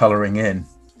bit of colouring in.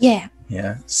 Yeah.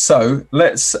 Yeah. So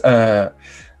let's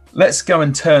go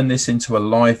and turn this into a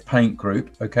live paint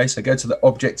group. Okay. So go to the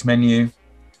Object menu,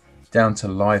 down to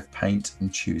Live Paint,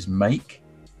 and choose Make.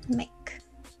 Make.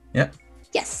 Yeah.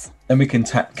 Yes. Then we can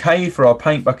tap K for our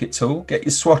paint bucket tool. Get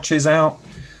your swatches out,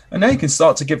 and now you can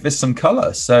start to give this some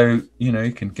colour. So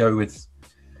you can go with.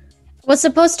 Was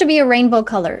supposed to be a rainbow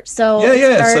color, so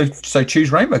so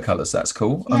choose rainbow colors. That's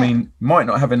cool. I mean, might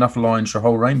not have enough lines for a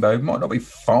whole rainbow. Might not be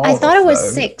far. I thought it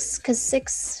was 6 because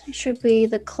 6 should be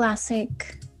the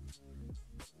classic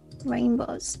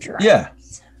rainbow stripes. Yeah.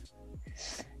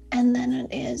 And then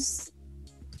it is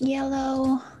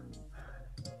yellow,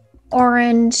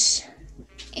 orange,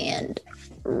 and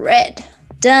red.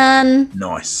 Done.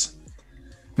 Nice.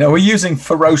 Now we're using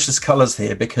ferocious colors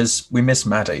here because we miss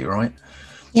Maddie, right?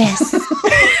 Yes.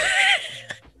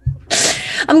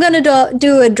 I'm going to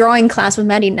do a drawing class with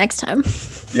Maddie next time.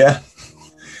 Yeah.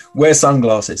 Wear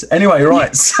sunglasses. Anyway,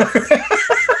 right. So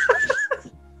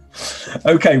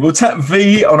okay, we'll tap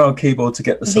V on our keyboard to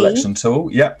get the selection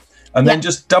tool. Yep. And then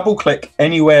just double click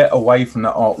anywhere away from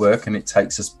the artwork and it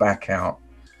takes us back out.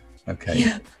 Okay.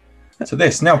 Yeah. So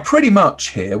this. Now, pretty much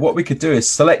here, what we could do is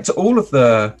select all of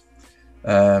the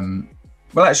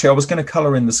well, actually, I was going to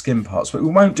colour in the skin parts, but we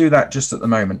won't do that just at the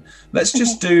moment. Let's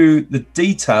just do the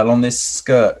detail on this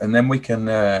skirt, and then we can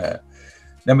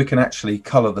actually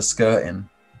colour the skirt in.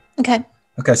 Okay.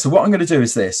 Okay, so what I'm going to do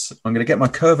is this. I'm going to get my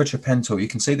curvature pen tool. You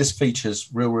can see this feature's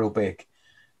real big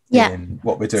in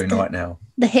what we're doing right now.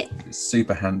 The hit. It's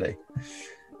super handy.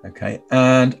 Okay,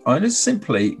 and I'm just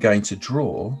simply going to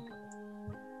draw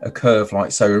a curve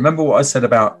like so. Remember what I said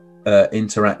about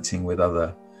interacting with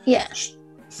other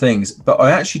things, but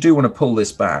I actually do want to pull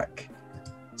this back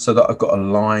so that I've got a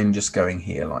line just going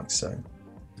here like so.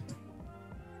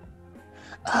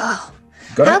 Oh,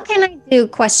 how can I do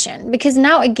question? Because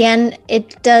now again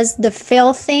it does the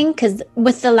fill thing because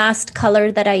with the last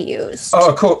color that I used.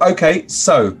 Oh, cool. Okay,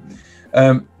 so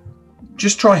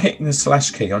just try hitting the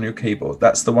slash key on your keyboard.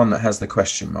 That's the one that has the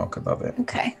question mark above it.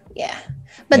 Okay, yeah,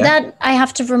 but that I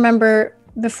have to remember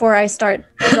before I start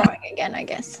drawing again, I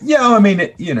guess. Yeah, I mean,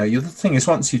 the thing is,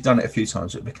 once you've done it a few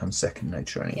times, it becomes second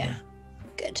nature anyway. Yeah,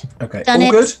 good. Okay, Done all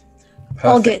it. good? Perfect.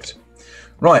 All good.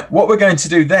 Right, what we're going to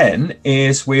do then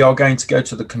is we are going to go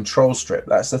to the control strip.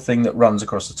 That's the thing that runs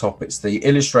across the top. It's the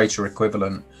Illustrator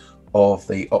equivalent of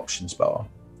the options bar.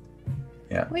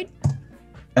 Yeah. Wait.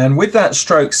 And with that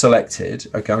stroke selected,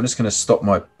 okay, I'm just going to stop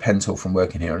my pen tool from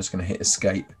working here. I'm just going to hit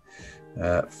escape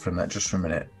from that just for a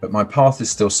minute. But my path is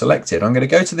still selected. I'm going to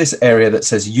go to this area that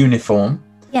says uniform.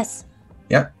 Yes.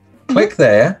 Yeah. Click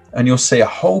there and you'll see a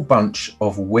whole bunch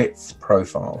of width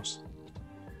profiles.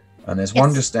 And there's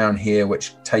one just down here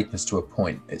which tapers to a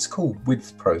point. It's called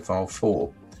width profile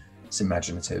 4. It's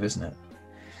imaginative, isn't it?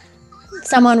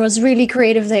 Someone was really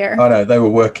creative there. I know, they were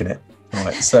working it.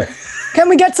 Right, so can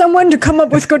we get someone to come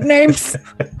up with good names?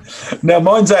 Now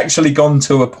mine's actually gone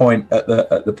to a point at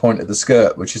the point of the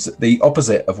skirt, which is the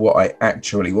opposite of what I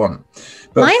actually want.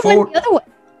 But mine went the other way.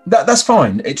 That's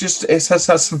fine. It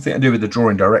has something to do with the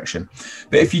drawing direction.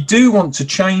 But if you do want to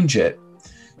change it,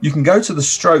 you can go to the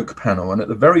stroke panel, and at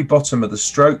the very bottom of the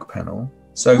stroke panel,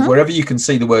 so wherever you can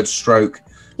see the word stroke,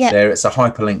 there it's a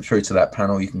hyperlink through to that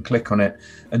panel. You can click on it,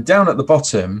 and down at the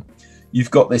bottom,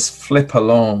 you've got this flip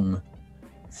along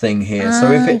thing here.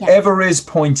 So if it ever is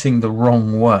pointing the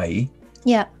wrong way,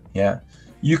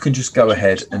 you can just go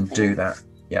ahead and do that.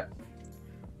 Yeah.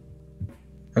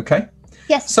 Okay.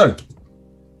 Yes. So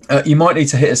you might need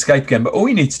to hit escape again, but all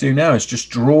you need to do now is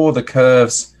just draw the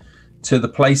curves to the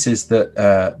places that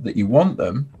that you want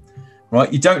them.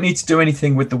 Right. You don't need to do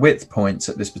anything with the width points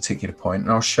at this particular point,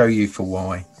 and I'll show you for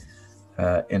why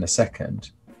in a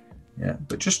second. Yeah,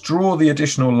 but just draw the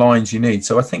additional lines you need.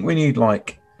 So I think we need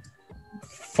like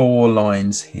 4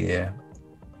 lines here.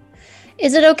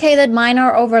 Is it okay that mine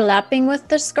are overlapping with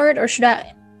the skirt, or should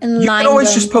I You can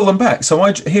always just pull them back. So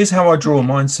here's how I draw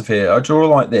mine, Sophia. I draw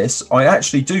like this. I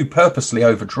actually do purposely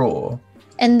overdraw.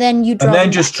 And then you draw. And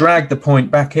then just drag the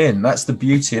point back in. That's the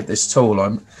beauty of this tool.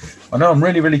 I know I'm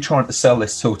really trying to sell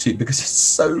this tool to you because it's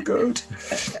so good.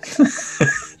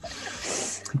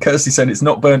 Kirsty said it's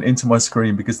not burnt into my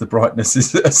screen because the brightness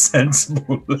is at a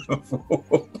sensible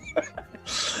level.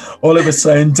 Oliver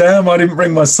saying, damn, I didn't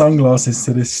bring my sunglasses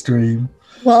to this stream.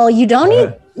 Well, you don't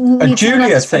need and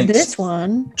Julia thinks this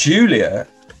one. Julia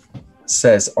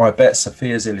says, I bet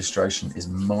Sophia's illustration is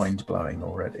mind-blowing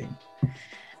already.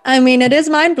 I mean, it is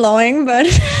mind-blowing, but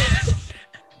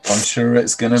I'm sure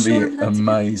it's going to be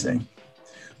amazing.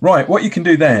 Right, what you can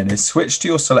do then is switch to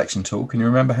your selection tool. Can you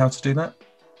remember how to do that?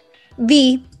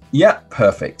 V. Yeah,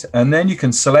 perfect. And then you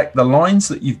can select the lines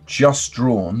that you've just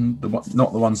drawn,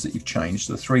 not the ones that you've changed,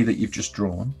 the 3 that you've just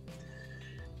drawn.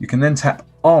 You can then tap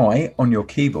I on your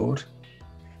keyboard.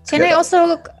 Can I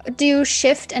also do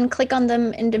shift and click on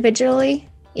them individually?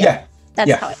 Yeah.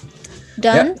 That's how it's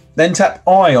done. Yeah. Then tap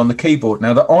I on the keyboard.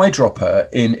 Now the eyedropper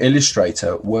in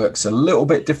Illustrator works a little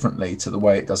bit differently to the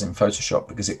way it does in Photoshop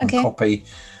because it can copy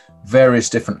various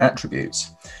different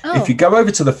attributes. If you go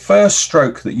over to the first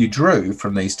stroke that you drew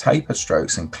from these taper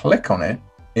strokes and click on it,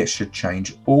 it should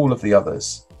change all of the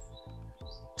others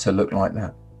to look like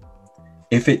that.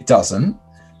 If it doesn't,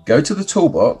 go to the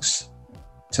toolbox,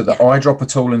 to the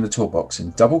eyedropper tool in the toolbox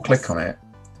and double click on it.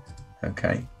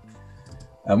 Okay.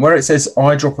 And where it says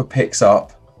eyedropper picks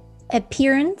up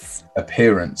appearance.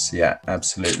 Yeah,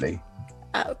 absolutely.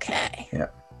 Okay. Yeah.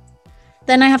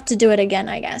 Then I have to do it again,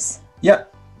 I guess. Yeah.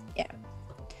 Yeah.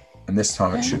 And this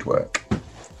time it should work.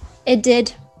 It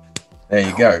did. There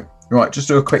you go. Right, just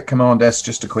do a quick Command S,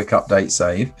 just a quick update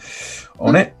save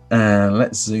on it. And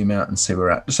let's zoom out and see where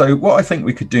we're at. So what I think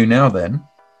we could do now then,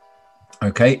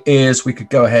 okay, is we could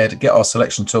go ahead and get our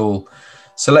selection tool,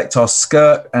 select our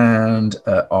skirt and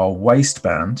our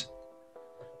waistband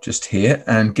just here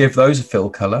and give those a fill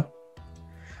color.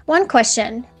 One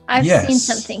question. I've seen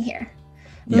something here.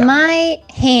 Yeah. My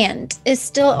hand is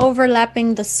still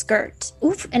overlapping the skirt.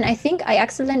 Oof, and I think I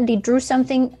accidentally drew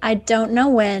something I don't know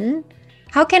when.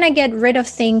 How can I get rid of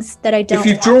things that I don't want?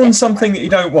 If you've drawn something that you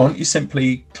don't want, you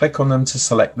simply click on them to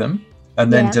select them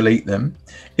and then delete them.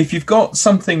 If you've got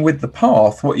something with the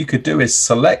path, what you could do is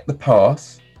select the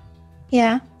path.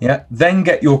 Yeah. Yeah. Then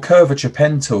get your curvature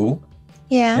pen tool.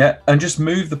 Yeah. Yeah. And just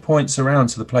move the points around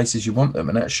to the places you want them,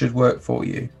 and that should work for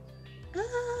you.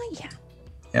 Yeah.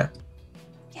 Yeah.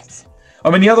 Yes. I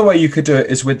mean, the other way you could do it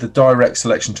is with the direct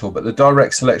selection tool, but the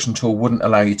direct selection tool wouldn't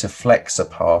allow you to flex a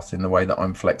path in the way that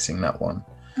I'm flexing that one.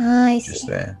 I see. Just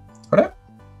there. Got it?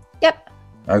 Yep.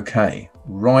 Okay.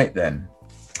 Right then.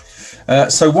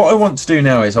 So what I want to do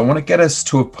now is I want to get us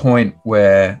to a point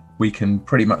where we can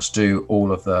pretty much do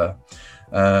all of the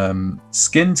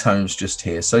skin tones just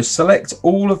here. So select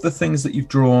all of the things that you've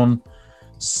drawn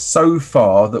so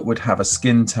far that would have a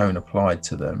skin tone applied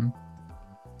to them.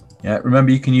 Yeah,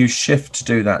 remember you can use Shift to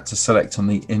do that, to select on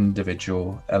the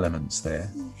individual elements there.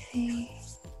 Okay.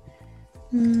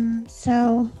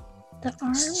 So the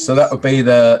arms. So that would be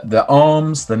the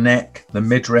arms, the neck, the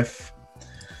midriff,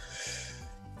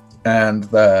 and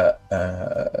the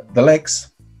legs.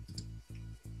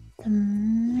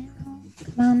 And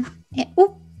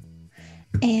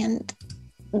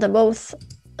both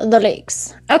the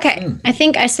legs. Okay, I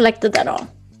think I selected that all.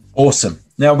 Awesome.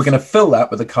 Now we're going to fill that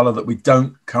with a color that we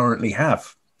don't currently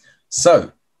have.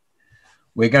 So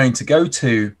we're going to go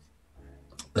to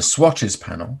the swatches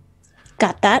panel.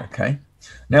 Got that. Okay.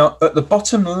 Now at the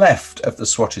bottom left of the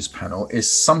swatches panel is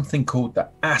something called the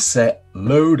asset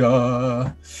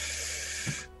loader.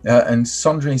 And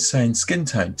Sandrine's saying skin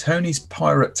tone, Tony's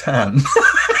pirate tan.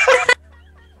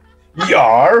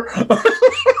 Yar.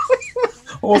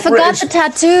 I forgot the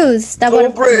tattoos. That or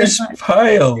British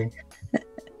pale.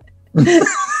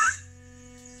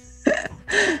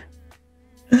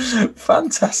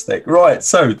 Fantastic. Right,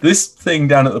 so this thing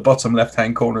down at the bottom left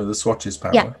hand corner of the swatches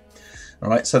panel. Yeah. All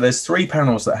right, so there's 3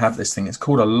 panels that have this thing. It's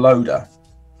called a loader.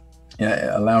 Yeah,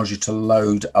 it allows you to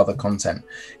load other content.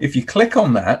 If you click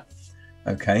on that,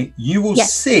 okay, you will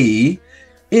see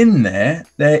in there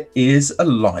is a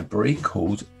library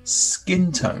called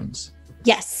skin tones.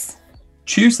 Yes.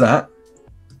 Choose that.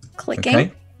 Clicking.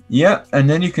 Okay. Yeah, and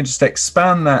then you can just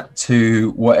expand that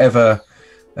to whatever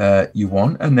you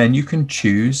want, and then you can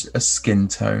choose a skin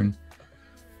tone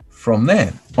from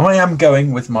there. I am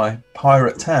going with my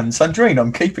pirate tan. Sandrine,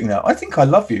 I'm keeping that. I think I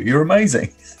love you. You're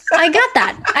amazing. I got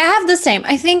that. I have the same.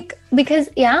 I think because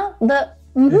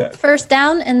first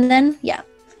down and then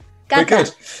got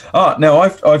good. Now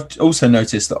I've also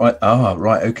noticed that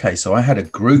right, okay, so I had a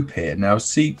group here. Now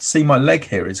see my leg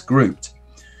here is grouped.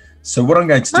 So what I'm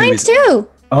going to do Mine is too.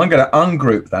 I'm going to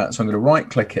ungroup that. So I'm going to right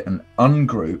click it and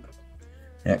ungroup.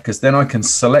 Yeah, because then I can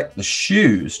select the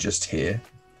shoes just here.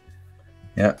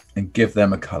 Yeah, and give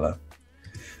them a color.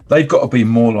 They've got to be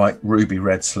more like ruby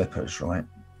red slippers, right?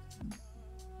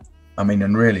 I mean,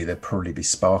 and really they'd probably be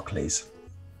sparklies.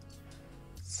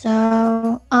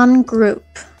 So ungroup.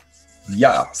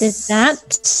 Yes. Did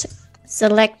that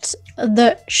select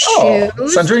the shoes? Oh,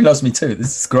 Sandrine loves me too.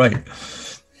 This is great.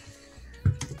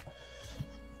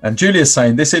 And Julia's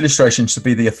saying this illustration should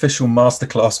be the official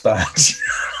masterclass badge.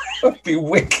 That'd be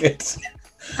wicked.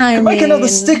 Make another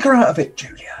sticker out of it,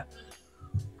 Julia.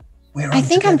 I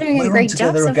think I'm doing a great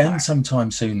job so again far. Sometime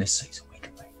soon this season. We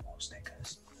can make more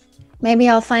stickers. Maybe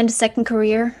I'll find a second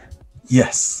career.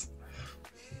 Yes.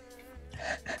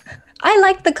 I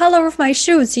like the color of my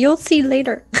shoes. You'll see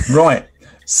later. Right.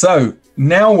 So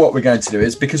now what we're going to do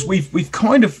is, because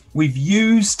we've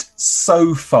used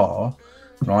so far,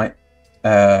 right?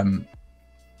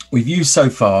 We've used so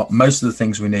far most of the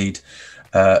things we need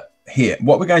here.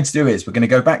 What we're going to do is we're going to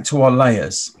go back to our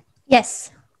layers.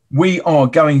 Yes. We are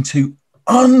going to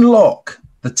unlock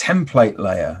the template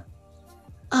layer.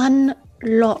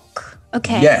 Unlock.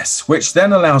 Okay. Yes, which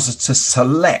then allows us to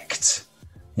select.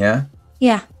 Yeah.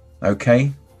 Yeah.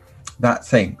 Okay. That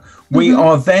thing. We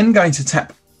are then going to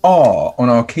tap R on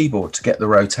our keyboard to get the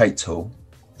rotate tool.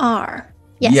 R.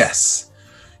 Yes. Yes.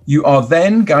 You are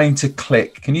then going to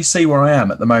click. Can you see where I am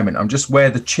at the moment? I'm just where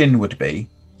the chin would be.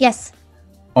 Yes.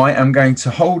 I am going to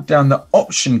hold down the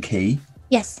Option key.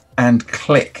 Yes. And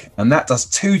click. And that does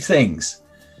 2 things.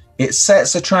 It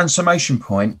sets a transformation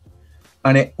point,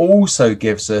 and it also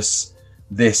gives us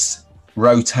this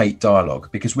rotate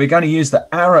dialog, because we're going to use the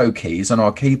arrow keys on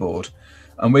our keyboard,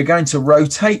 and we're going to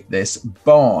rotate this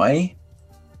by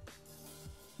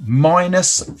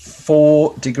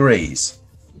 -4 degrees.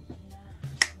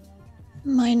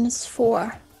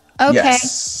 -4. Okay.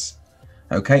 Yes.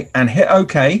 Okay. And hit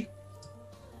OK.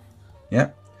 Yeah.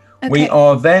 Okay. We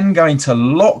are then going to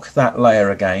lock that layer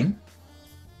again.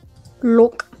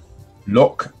 Lock.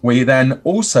 We then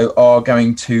also are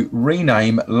going to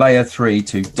rename layer 3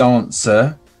 to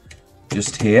Dancer,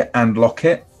 just here, and lock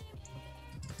it.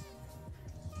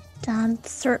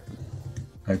 Dancer.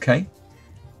 Okay.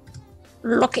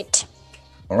 Lock it.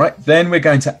 All right. Then we're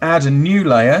going to add a new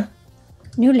layer.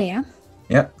 New layer.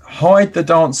 Yeah. Hide the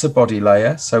Dancer body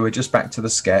layer. So we're just back to the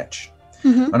sketch.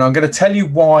 And I'm going to tell you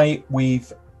why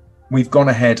we've gone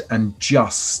ahead and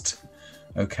just,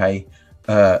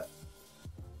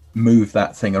 move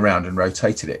that thing around and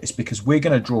rotated it. It's because we're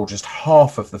going to draw just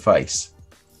half of the face.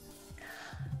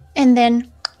 And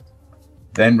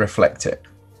then reflect it.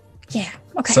 Yeah.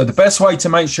 Okay. So the best way to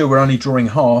make sure we're only drawing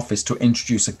half is to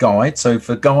introduce a guide. So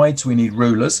for guides, we need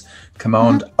rulers.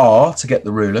 Command R to get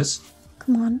the rulers.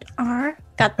 Command R.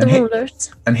 Got the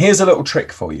rulers. And here's a little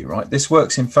trick for you, right? This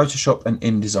works in Photoshop and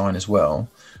InDesign as well,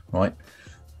 right?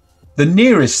 The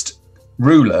nearest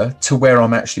ruler to where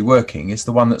I'm actually working is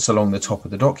the one that's along the top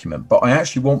of the document, but I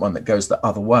actually want one that goes the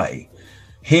other way.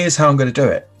 Here's how I'm going to do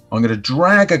it. I'm going to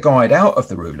drag a guide out of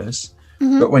the rulers,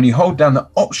 but when you hold down the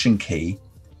Option key,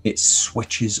 it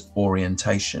switches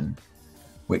orientation,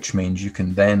 which means you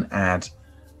can then add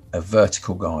a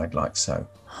vertical guide like so.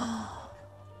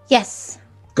 Yes.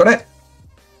 Got it?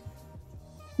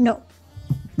 No.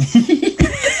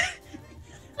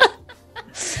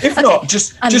 If not,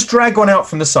 just drag one out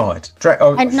from the side.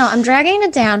 No, I'm dragging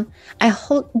it down.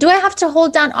 Do I have to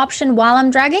hold down Option while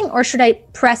I'm dragging, or should I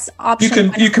press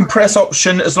Option? You can press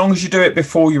Option as long as you do it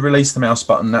before you release the mouse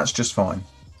button. That's just fine.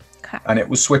 Okay. And it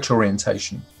will switch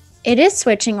orientation. It is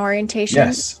switching orientation.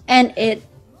 Yes. And it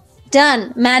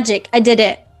done. Magic. I did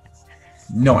it.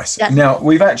 Nice. Done. Now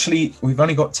we've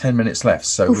only got 10 minutes left,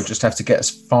 so we'll just have to get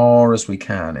as far as we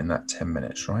can in that 10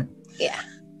 minutes, right? Yeah.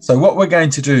 So what we're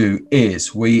going to do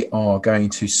is we are going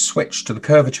to switch to the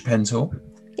curvature pen tool.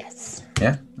 Yes.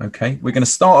 Yeah. Okay. We're going to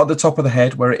start at the top of the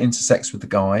head where it intersects with the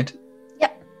guide.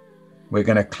 Yep. We're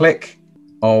going to click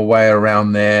our way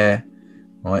around there.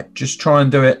 Right. Just try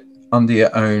and do it under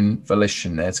your own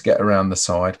volition there to get around the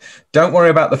side. Don't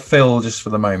worry about the fill just for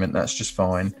the moment. That's just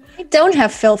fine. I don't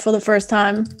have fill for the first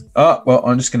time. Oh, well,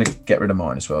 I'm just going to get rid of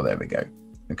mine as well. There we go.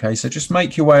 Okay. So just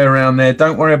make your way around there.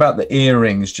 Don't worry about the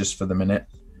earrings just for the minute.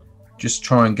 Just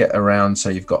try and get around so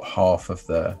you've got half of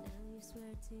the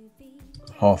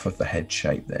head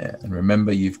shape there. And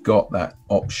remember, you've got that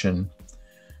option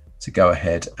to go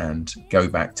ahead and go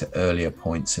back to earlier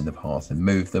points in the path and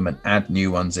move them and add new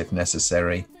ones if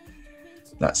necessary.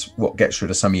 That's what gets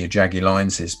rid of some of your jaggy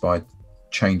lines, is by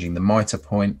changing the mitre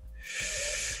point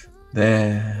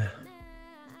there.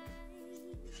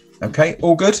 Okay,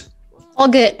 all good? All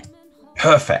good.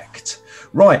 Perfect.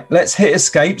 Right, let's hit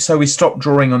escape so we stop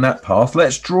drawing on that path.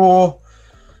 Let's draw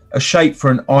a shape for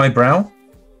an eyebrow.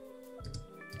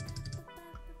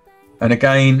 And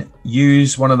again,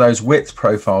 use one of those width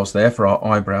profiles there for our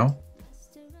eyebrow.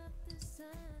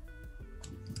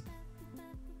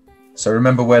 So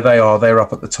remember where they are. They're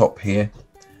up at the top here.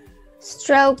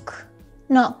 Stroke.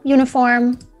 No,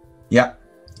 uniform. Yeah.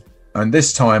 And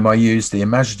this time I use the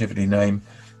imaginatively named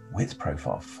width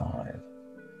profile 5.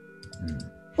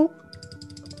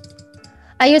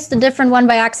 I used a different one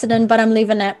by accident, but I'm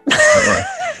leaving it.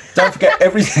 Don't forget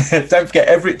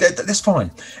that's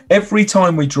fine. Every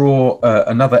time we draw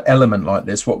another element like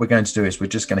this, what we're going to do is we're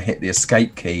just going to hit the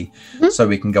escape key so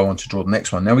we can go on to draw the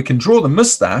next one. Now we can draw the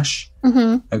mustache,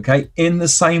 okay, in the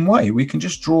same way. We can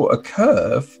just draw a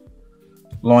curve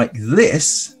like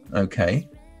this, okay,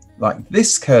 like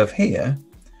this curve here.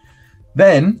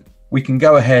 Then we can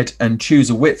go ahead and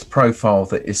choose a width profile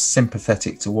that is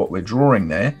sympathetic to what we're drawing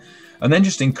there. And then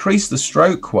just increase the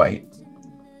stroke weight.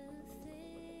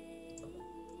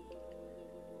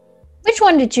 Which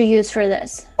one did you use for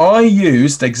this? I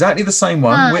used exactly the same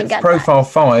one, width profile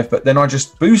 5, but then I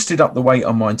just boosted up the weight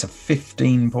on mine to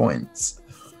 15 points.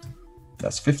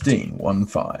 That's 15,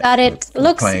 1-5. Got it.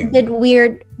 Looks a bit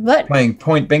weird, but playing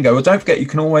point bingo. Well, don't forget you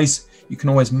can always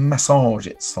massage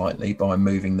it slightly by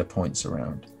moving the points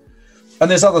around. And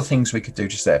there's other things we could do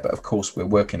just there, but of course we're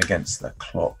working against the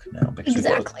clock now, because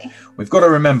we've got to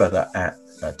remember that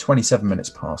at 27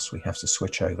 minutes past, we have to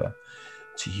switch over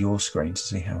to your screen to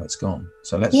see how it's gone.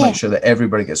 So let's make sure that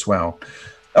everybody gets well.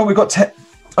 Oh, we've got 10.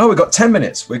 Oh, we've got 10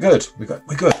 minutes. We're good. We're good.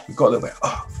 We've got a little bit.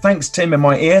 Oh, thanks, Tim, in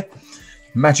my ear.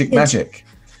 Magic.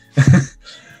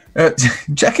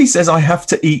 Jackie says I have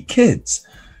to eat kids.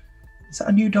 Is that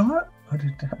a new diet? How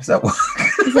does that work?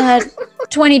 Is that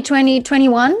 2020,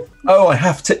 21? Oh, I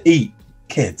have to eat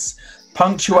kids.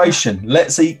 Punctuation.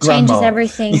 Let's eat grandma. Changes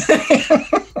everything.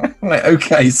 Right,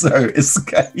 okay, so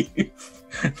escape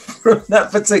from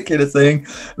that particular thing.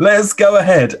 Let's go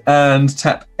ahead and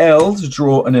tap L to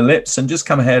draw an ellipse, and just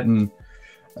come ahead and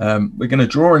we're going to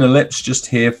draw an ellipse just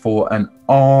here for an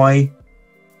eye,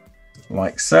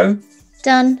 like so.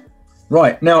 Done.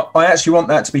 Right, now I actually want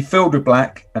that to be filled with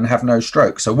black and have no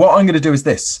stroke. So what I'm going to do is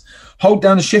this. Hold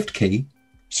down the Shift key.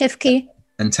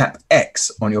 And tap X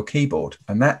on your keyboard.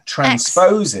 And that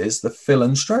transposes the fill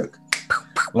and stroke.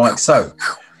 Like so.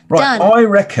 Right,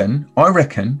 done. I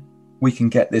reckon we can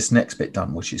get this next bit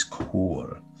done, which is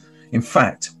cool. In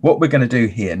fact, what we're going to do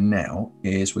here now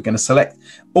is we're going to select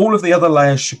all of the other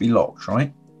layers should be locked,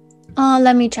 right?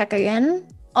 Let me check again.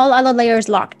 All other layers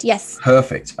locked, yes.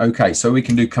 Perfect. Okay, so we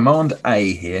can do Command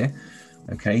A here,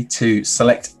 okay, to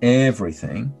select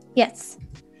everything. Yes.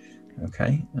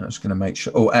 Okay, I'm just going to make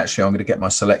sure. Oh, actually, I'm going to get my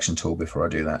selection tool before I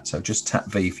do that. So just tap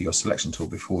V for your selection tool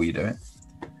before you do it.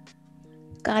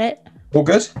 Got it. All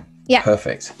good? Yeah.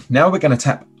 Perfect. Now we're going to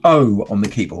tap O on the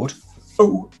keyboard.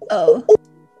 O. Oh.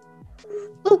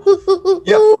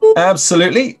 Yep,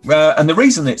 absolutely. And the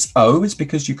reason it's O is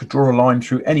because you could draw a line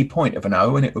through any point of an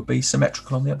O and it would be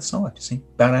symmetrical on the other side. You see?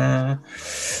 Ta-da.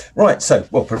 Right, so,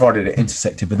 well, provided it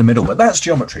intersected with the middle, but that's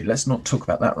geometry. Let's not talk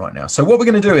about that right now. So what we're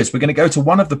going to do is we're going to go to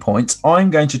one of the points. I'm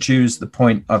going to choose the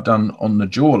point I've done on the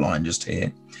jawline just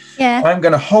here. Yeah. I'm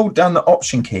going to hold down the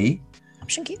Option key.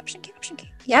 Option key, Option key, Option key.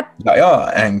 Yep. They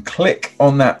are, and click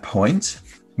on that point,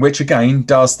 which again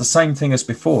does the same thing as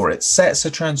before. It sets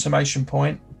a transformation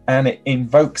point and it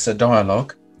invokes a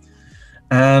dialog.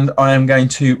 And I am going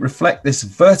to reflect this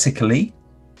vertically.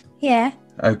 Yeah.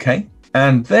 Okay.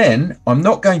 And then I'm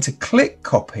not going to click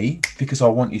copy because I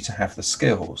want you to have the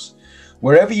skills.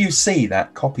 Wherever you see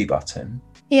that copy button,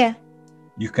 Yeah.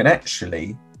 you can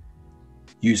actually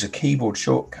use a keyboard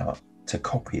shortcut to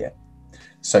copy it.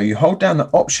 So you hold down the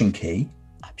Option key.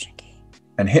 Option key.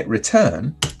 And hit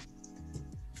return.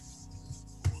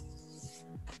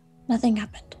 Nothing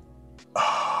happened.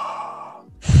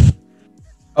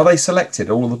 Are they selected?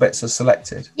 All the bits are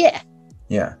selected? Yeah.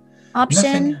 Yeah.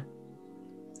 Option. Nothing.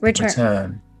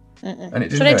 Return. And it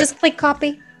didn't Should I do just click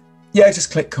copy? Yeah,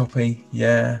 just click copy.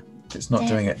 Yeah. It's not Yeah.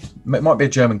 doing it. It might be a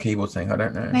German keyboard thing. I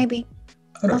don't know. Maybe.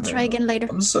 I'll Try again later.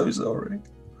 I'm so sorry.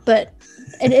 But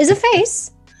it is a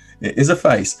face. It is a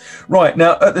face. Right,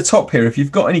 now at the top here, if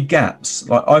you've got any gaps,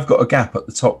 like I've got a gap at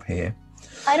the top here.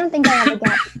 I don't think I have a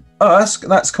gap. Oh,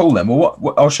 that's cool then. Well,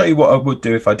 what I'll show you what I would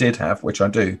do if I did have, which I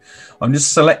do. I'm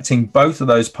just selecting both of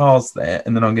those paths there,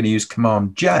 and then I'm going to use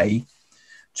Command J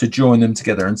to join them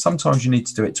together. And sometimes you need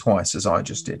to do it twice, as I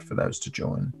just did for those to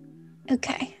join.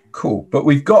 Okay. Cool. But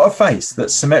we've got a face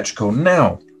that's symmetrical.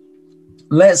 Now,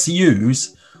 let's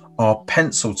use our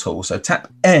pencil tool. So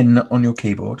tap N on your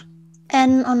keyboard.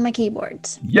 N on my keyboard.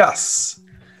 Yes.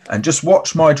 And just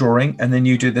watch my drawing, and then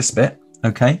you do this bit.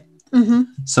 Okay. Mm-hmm.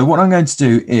 So what I'm going to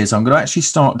do is I'm going to actually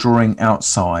start drawing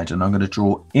outside, and I'm going to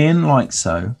draw in like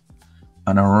so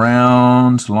and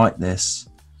around like this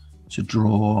to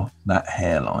draw that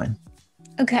hairline.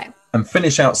 Okay. And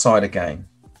finish outside again.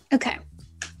 Okay.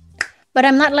 But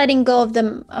I'm not letting go of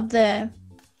the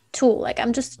tool. Like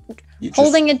I'm just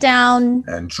holding it down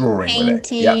and drawing painting.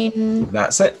 with it. Yeah,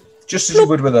 that's it. Just as you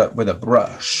would with a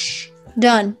brush.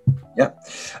 Done. Yeah.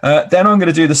 Then I'm going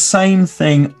to do the same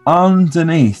thing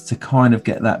underneath to kind of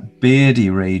get that beardy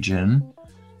region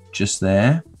just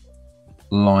there,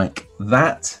 like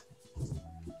that.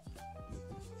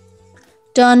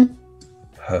 Done.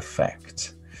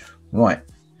 Perfect. Right.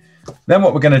 Then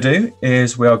what we're going to do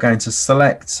is we are going to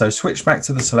select, so switch back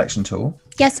to the selection tool.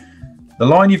 Yes. The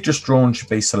line you've just drawn should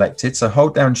be selected. So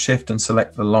hold down Shift and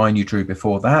select the line you drew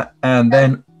before that. And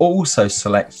then also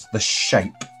select the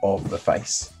shape of the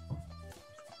face.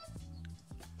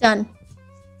 Done.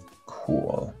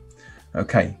 Cool.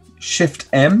 Okay. Shift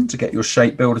M to get your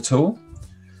shape builder tool.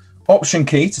 Option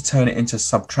key to turn it into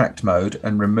subtract mode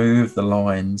and remove the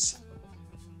lines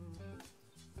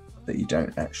that you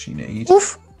don't actually need.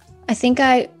 Oof. I think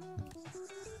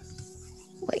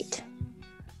wait.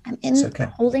 I'm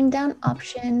holding down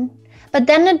Option, but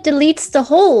then it deletes the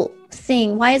whole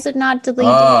thing. Why is it not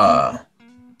deleting?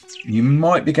 You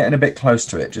might be getting a bit close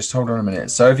to it. Just hold on a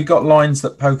minute. So have you got lines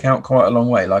that poke out quite a long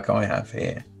way like I have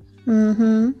here?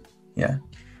 Mm-hmm. Yeah.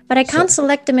 But I can't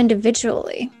select them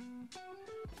individually.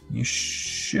 You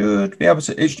should be able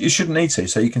to. You shouldn't need to.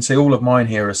 So you can see all of mine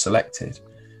here are selected.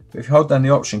 But if you hold down the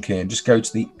Option key and just go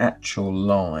to the actual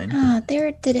line. Ah, there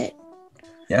it did it.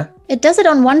 Yeah? It does it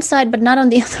on one side, but not on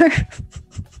the other.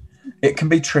 It can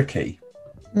be tricky.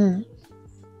 Mm.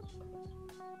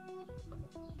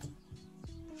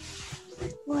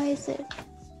 Why is it?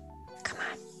 Come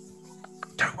on.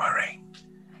 Don't worry.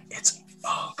 It's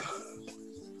all good.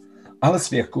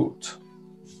 Alles wird gut.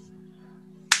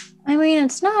 I mean,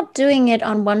 it's not doing it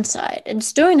on one side.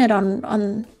 It's doing it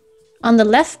on the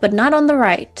left, but not on the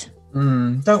right.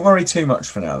 Don't worry too much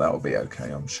for now. That will be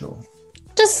okay, I'm sure.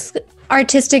 Just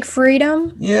artistic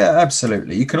freedom. Yeah,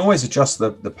 absolutely. You can always adjust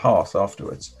the path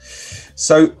afterwards.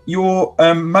 So your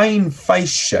main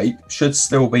face shape should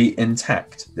still be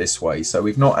intact this way. So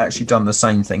we've not actually done the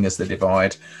same thing as the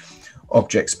divide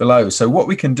objects below. So what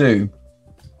we can do,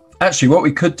 actually what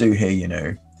we could do here, you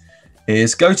know,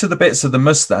 is go to the bits of the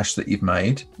mustache that you've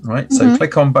made, right? Mm-hmm. So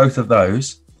click on both of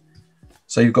those.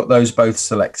 So you've got those both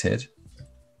selected.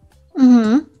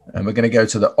 Mm-hmm. And we're going to go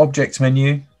to the object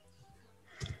menu.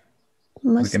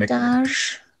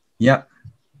 Mustache. Yeah.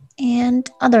 And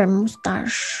other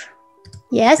mustache.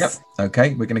 Yes. Yep.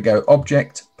 Okay. We're going to go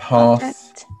object,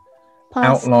 path,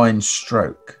 outline,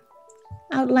 stroke.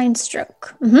 Outline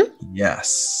stroke.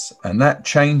 Yes. And that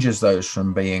changes those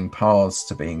from being paths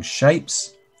to being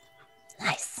shapes.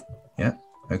 Nice. Yeah.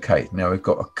 Okay. Now we've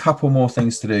got a couple more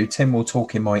things to do. Tim will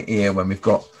talk in my ear when we've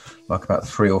got like about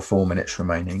 3 or 4 minutes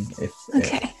remaining.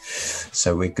 Okay.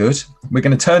 So we're good. We're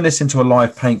going to turn this into a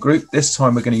live paint group. This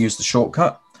time we're going to use the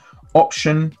shortcut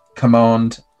Option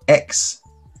Command X.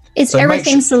 Is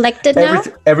everything selected now?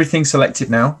 Everything's selected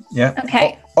now. Yeah.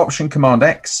 Okay. Option Command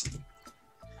X.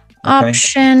 Okay.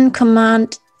 Option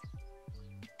Command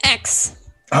X.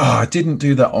 Oh, I didn't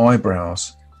do the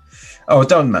eyebrows. Oh, it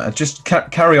doesn't matter. Just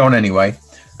carry on anyway.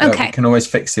 Okay. We can always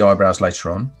fix the eyebrows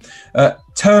later on.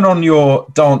 Turn on your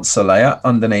dancer layer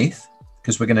underneath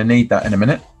because we're going to need that in a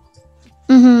minute.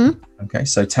 Okay,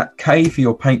 so tap K for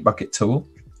your paint bucket tool.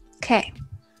 Okay.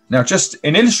 Now, just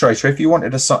in Illustrator, if you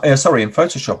wanted in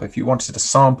Photoshop, if you wanted to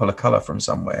sample a color from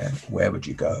somewhere, where would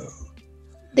you go?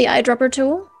 The eyedropper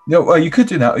tool? No, well, you could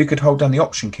do that, or you could hold down the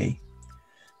Option key.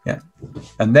 Yeah,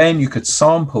 and then you could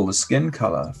sample the skin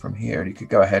color from here, and you could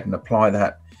go ahead and apply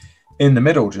that in the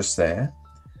middle just there.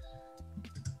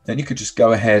 Then you could just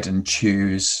go ahead and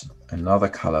choose another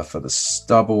color for the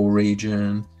stubble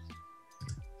region.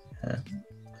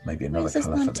 Maybe another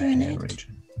color for the hair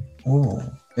region. Oh,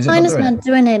 is it Mine is not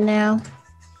doing it now.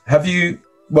 Have you?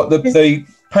 What the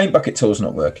paint bucket tool's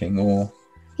not working, or?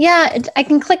 Yeah, I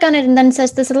can click on it and then it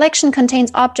says the selection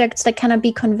contains objects that cannot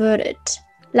be converted.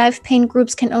 Live paint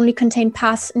groups can only contain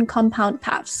paths and compound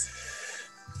paths.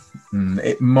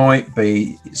 It might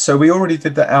be. So we already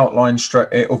did the outline stroke.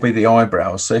 It'll be the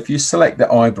eyebrows. So if you select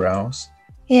the eyebrows.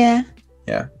 Yeah.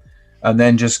 Yeah. And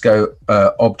then just go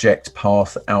object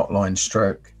path outline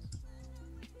stroke.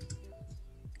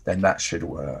 Then that should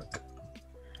work.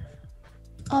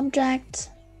 Object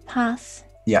path.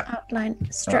 Yeah.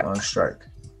 Outline stroke. Outline stroke.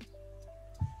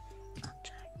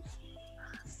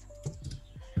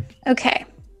 Okay.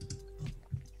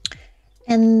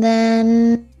 And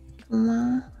then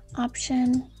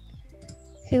option.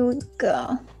 Here we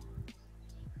go.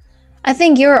 I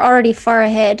think you're already far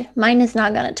ahead. Mine is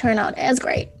not going to turn out as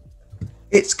great.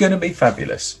 It's going to be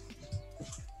fabulous.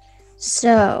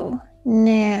 So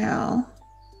now,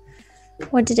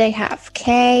 what did I have?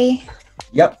 K.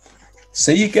 Yep.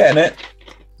 See, you're getting it.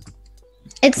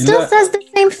 It still says the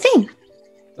same thing.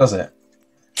 Does it?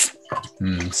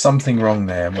 Something wrong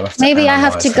there. We'll have to Maybe I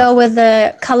have to go with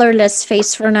the colorless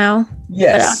face for now.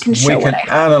 Yes, we can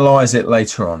analyze it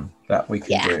later on. That we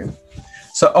can do.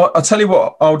 So I'll tell you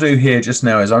what I'll do here just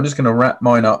now is I'm just going to wrap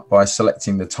mine up by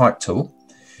selecting the type tool.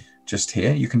 Just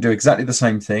here. You can do exactly the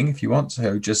same thing if you want.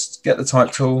 So just get the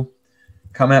type tool,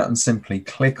 come out and simply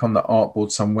click on the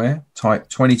artboard somewhere. Type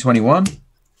 2021.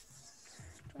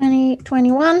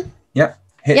 2021. Yep.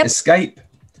 Hit escape.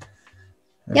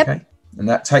 Okay. Yep. And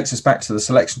that takes us back to the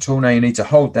selection tool. Now you need to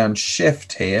hold down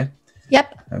Shift here.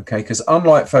 Yep. Okay, because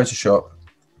unlike Photoshop,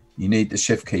 you need the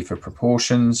Shift key for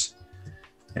proportions.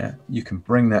 Yeah, you can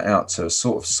bring that out to a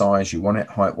sort of size you want it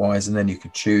height-wise, and then you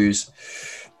could choose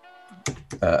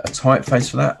a typeface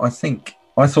for that.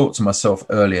 I thought to myself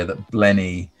earlier that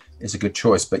Blenny is a good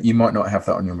choice, but you might not have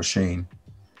that on your machine.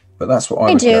 But that's what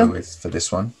I would go with for this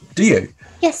one. Do you?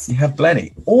 Yes. You have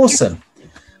Blenny. Awesome.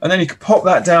 And then you could pop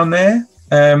that down there.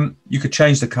 You could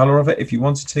change the color of it if you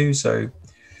wanted to. So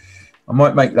I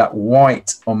might make that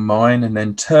white on mine and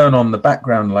then turn on the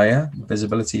background layer,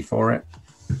 visibility for it.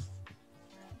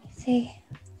 Let's see.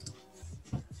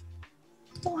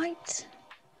 White.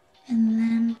 And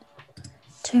then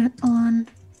turn on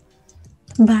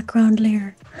the background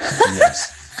layer.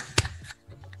 Yes.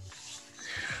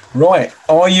 Right.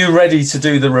 Are you ready to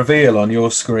do the reveal on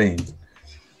your screen?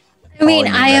 I mean,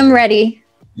 I am ready.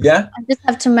 Yeah. I just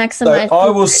have to maximize. So I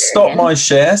will stop my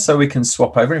share so we can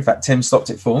swap over. In fact, Tim stopped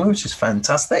it for me, which is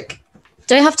fantastic.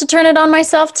 Do I have to turn it on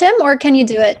myself, Tim, or can you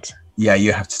do it? Yeah,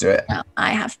 you have to do it. No,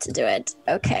 I have to do it.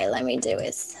 Okay, let me do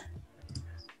this.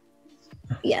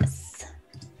 Yes.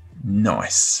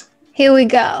 Nice. Here we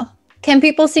go. Can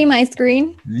people see my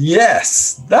screen?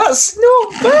 Yes, that's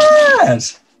not bad.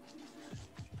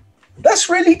 That's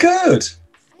really good.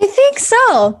 I think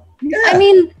so. Yeah. I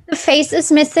mean, the face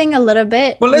is missing a little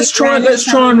bit. Well, let's try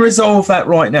and resolve that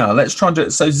right now. Let's try and do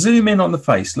it. So zoom in on the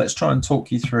face. Let's try and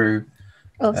talk you through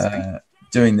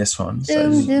doing this one.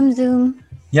 Zoom.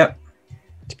 Yep.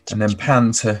 And then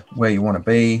pan to where you want to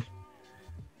be.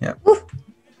 Yep. Ooh.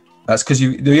 That's because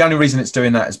the only reason it's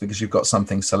doing that is because you've got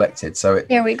something selected. So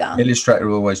here we go. Illustrator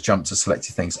will always jump to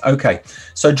selected things. Okay.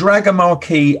 So drag a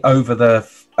marquee over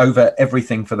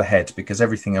everything for the head because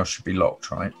everything else should be locked,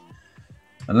 right?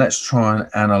 And let's try and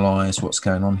analyze what's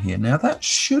going on here. Now that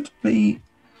should be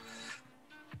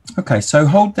okay. So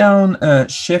hold down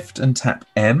Shift and tap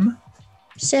M.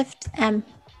 Shift M.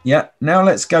 Yeah. Now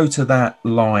let's go to that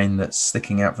line that's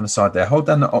sticking out from the side there. Hold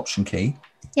down the Option key.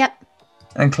 Yep.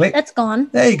 And click. That's gone.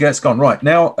 There you go. It's gone. Right.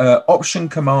 Now, Option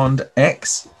Command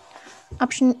X.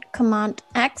 Option Command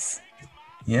X.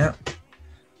 Yeah.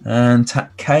 And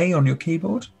tap K on your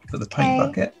keyboard for the paint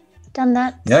bucket. Done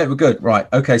that. Yeah, we're good. Right.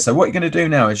 Okay. So what you're going to do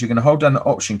now is you're going to hold down the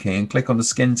Option key and click on the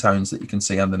skin tones that you can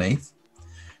see underneath.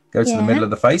 Go to the middle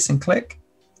of the face and click.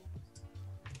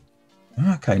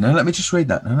 Okay. Now let me just read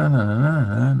that.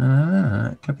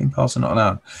 No. Clipping paths are not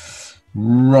allowed.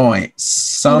 Right.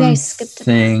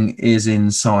 Something is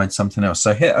inside something else.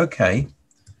 So hit OK.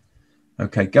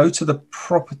 Okay. Go to the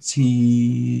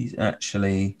properties.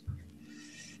 Actually.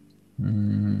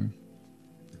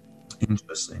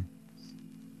 Interesting.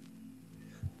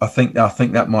 I think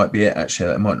that might be it. Actually,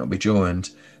 that might not be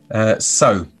joined. Get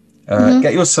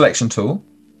your selection tool.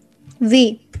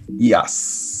 V.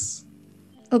 Yes.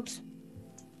 Oops.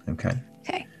 Okay.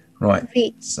 Okay. Right.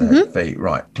 V. So V.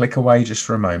 Right. Click away just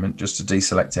for a moment, just to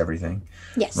deselect everything.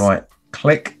 Yes. Right.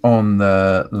 Click on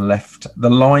the left,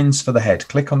 the lines for the head.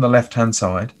 Click on the left-hand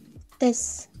side.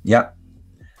 This. Yep.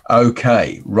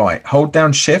 Okay. Right. Hold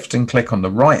down Shift and click on the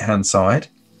right-hand side.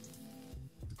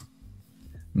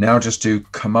 Now just do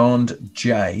Command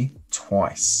J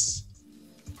twice.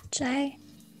 J.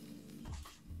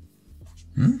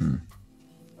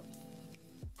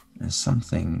 There's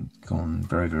something gone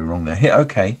very, very wrong there. Hit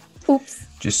OK. Oops.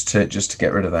 Just to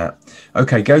get rid of that.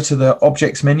 Okay, go to the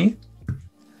Objects menu.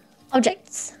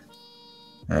 Objects.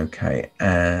 Okay,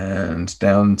 and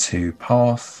down to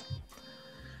Path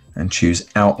and choose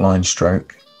Outline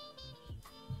Stroke.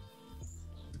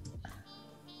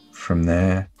 From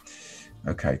there.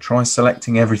 Okay, try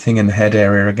selecting everything in the head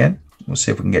area again. We'll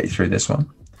see if we can get you through this one.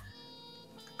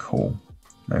 Cool.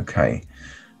 Okay.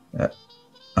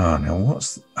 Now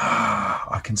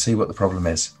I can see what the problem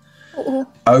is.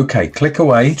 Okay, click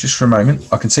away just for a moment.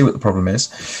 I can see what the problem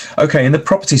is. Okay, in the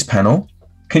Properties panel,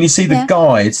 can you see the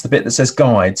guides, the bit that says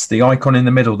guides, the icon in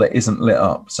the middle that isn't lit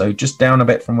up? So just down a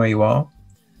bit from where you are.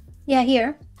 Yeah,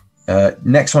 here.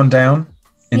 Next one down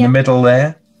in the middle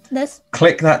there. This.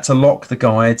 Click that to lock the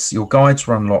guides. Your guides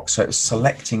were unlocked, so it's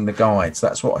selecting the guides.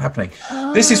 That's what's happening.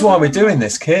 This is why we're doing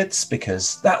this, kids,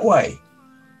 because that way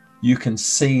you can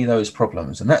see those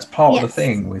problems. And that's part of the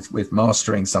thing with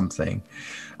mastering something.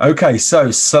 Okay, so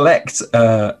select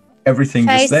everything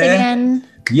that's there. Again.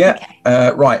 Yeah.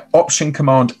 Okay. Right. Option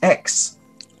Command X.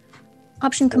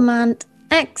 Option Command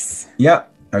X. Yeah.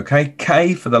 Okay.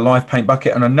 K for the live paint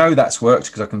bucket. And I know that's worked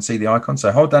because I can see the icon.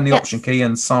 So hold down the Option key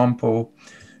and sample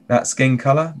that skin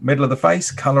color, middle of the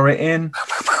face, color it in.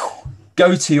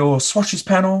 Go to your swatches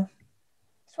panel.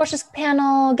 Swatches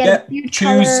panel, get a beard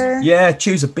color. Yeah,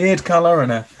 choose a beard color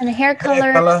and a hair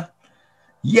color.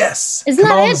 Yes. Isn't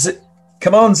that it?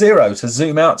 Command 0 to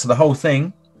zoom out to the whole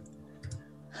thing.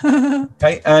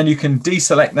 Okay, and you can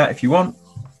deselect that if you want.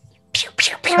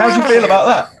 How do you feel about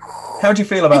that? How do you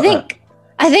feel about that?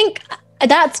 I think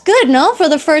that's good, no? For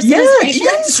the first illustration?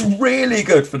 Yeah, it's really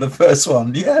good for the first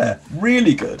one. Yeah,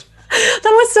 really good. That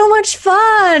was so much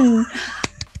fun.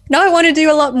 Now I want to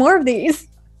do a lot more of these.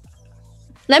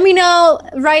 Let me know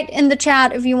right in the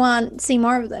chat if you want to see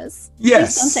more of this.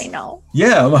 Yes. Please don't say no.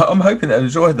 Yeah, I'm hoping they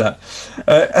enjoyed that.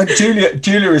 And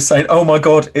Julia is saying, "Oh my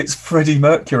God, it's Freddie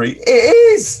Mercury." It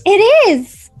is. It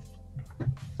is.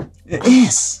 It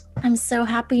is. I'm so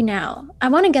happy now. I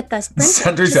want to get that sprint.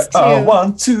 Sandra said, "I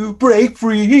want to break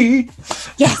free."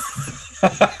 Yes.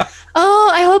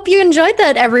 Oh, I hope you enjoyed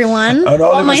that, everyone. And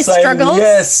all my struggles.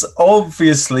 Yes,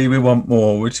 obviously we want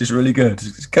more, which is really good.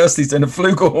 Kirsty's doing a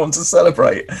flugelhorn to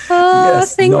celebrate. Oh,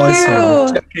 yes, thank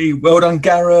you. Jackie, well done,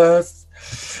 Gareth.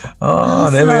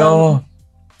 Awesome. There we are.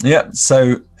 Yeah,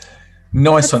 so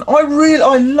nice one.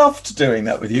 I loved doing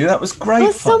that with you. That was great. It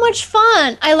was so much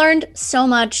fun. I learned so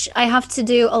much. I have to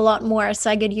do a lot more so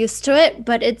I get used to it,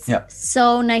 but it's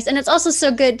so nice. And it's also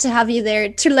so good to have you there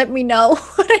to let me know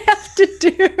what I have to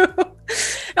do.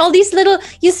 All these little,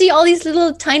 you see all these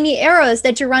little tiny arrows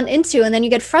that you run into and then you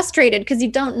get frustrated because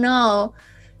you don't know.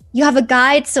 You have a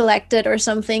guide selected or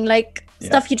something, like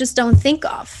stuff you just don't think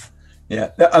of.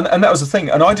 Yeah, and that was the thing.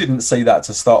 And I didn't see that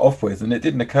to start off with. And it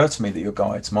didn't occur to me that your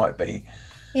guides might be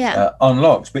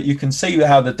unlocked. But you can see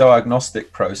how the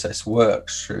diagnostic process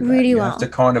works through that. You have to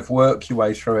kind of work your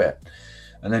way through it.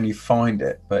 And then you find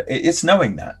it. But it's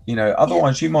knowing that,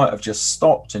 otherwise you might have just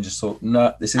stopped and just thought,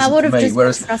 no, this isn't for me. Just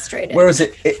been frustrated. Whereas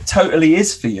it totally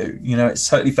is for you. It's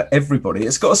totally for everybody.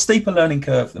 It's got a steeper learning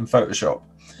curve than Photoshop.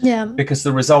 Yeah. Because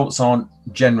the results aren't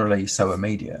generally so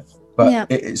immediate. But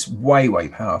it is way, way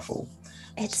powerful.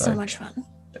 It's so much fun.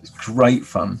 It's great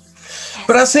fun.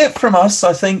 But that's it from us,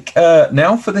 I think,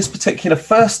 now for this particular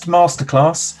first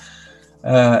masterclass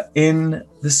in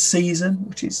the season,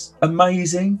 which is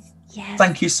amazing. Yes.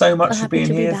 Thank you so much for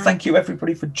being here. Thank you,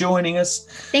 everybody, for joining us.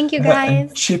 Thank you, guys.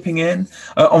 And chipping in.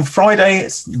 On Friday,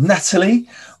 it's Natalie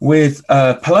with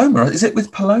Paloma. Is it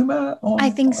with Paloma? I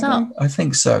think so. I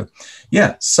think so.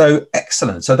 Yeah, so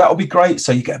excellent. So that'll be great.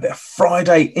 So you get a bit of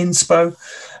Friday inspo.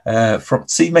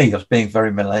 See me, I was being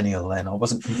very millennial then. I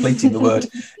wasn't completing the word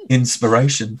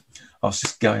inspiration. I was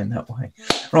just going that way.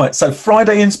 Right, so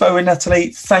Friday inspo with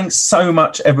Natalie. Thanks so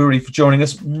much, everybody, for joining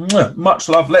us. Much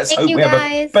love. Let's hope we have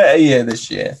a better year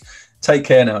this year. Take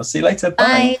care now. See you later.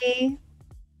 Bye. Bye.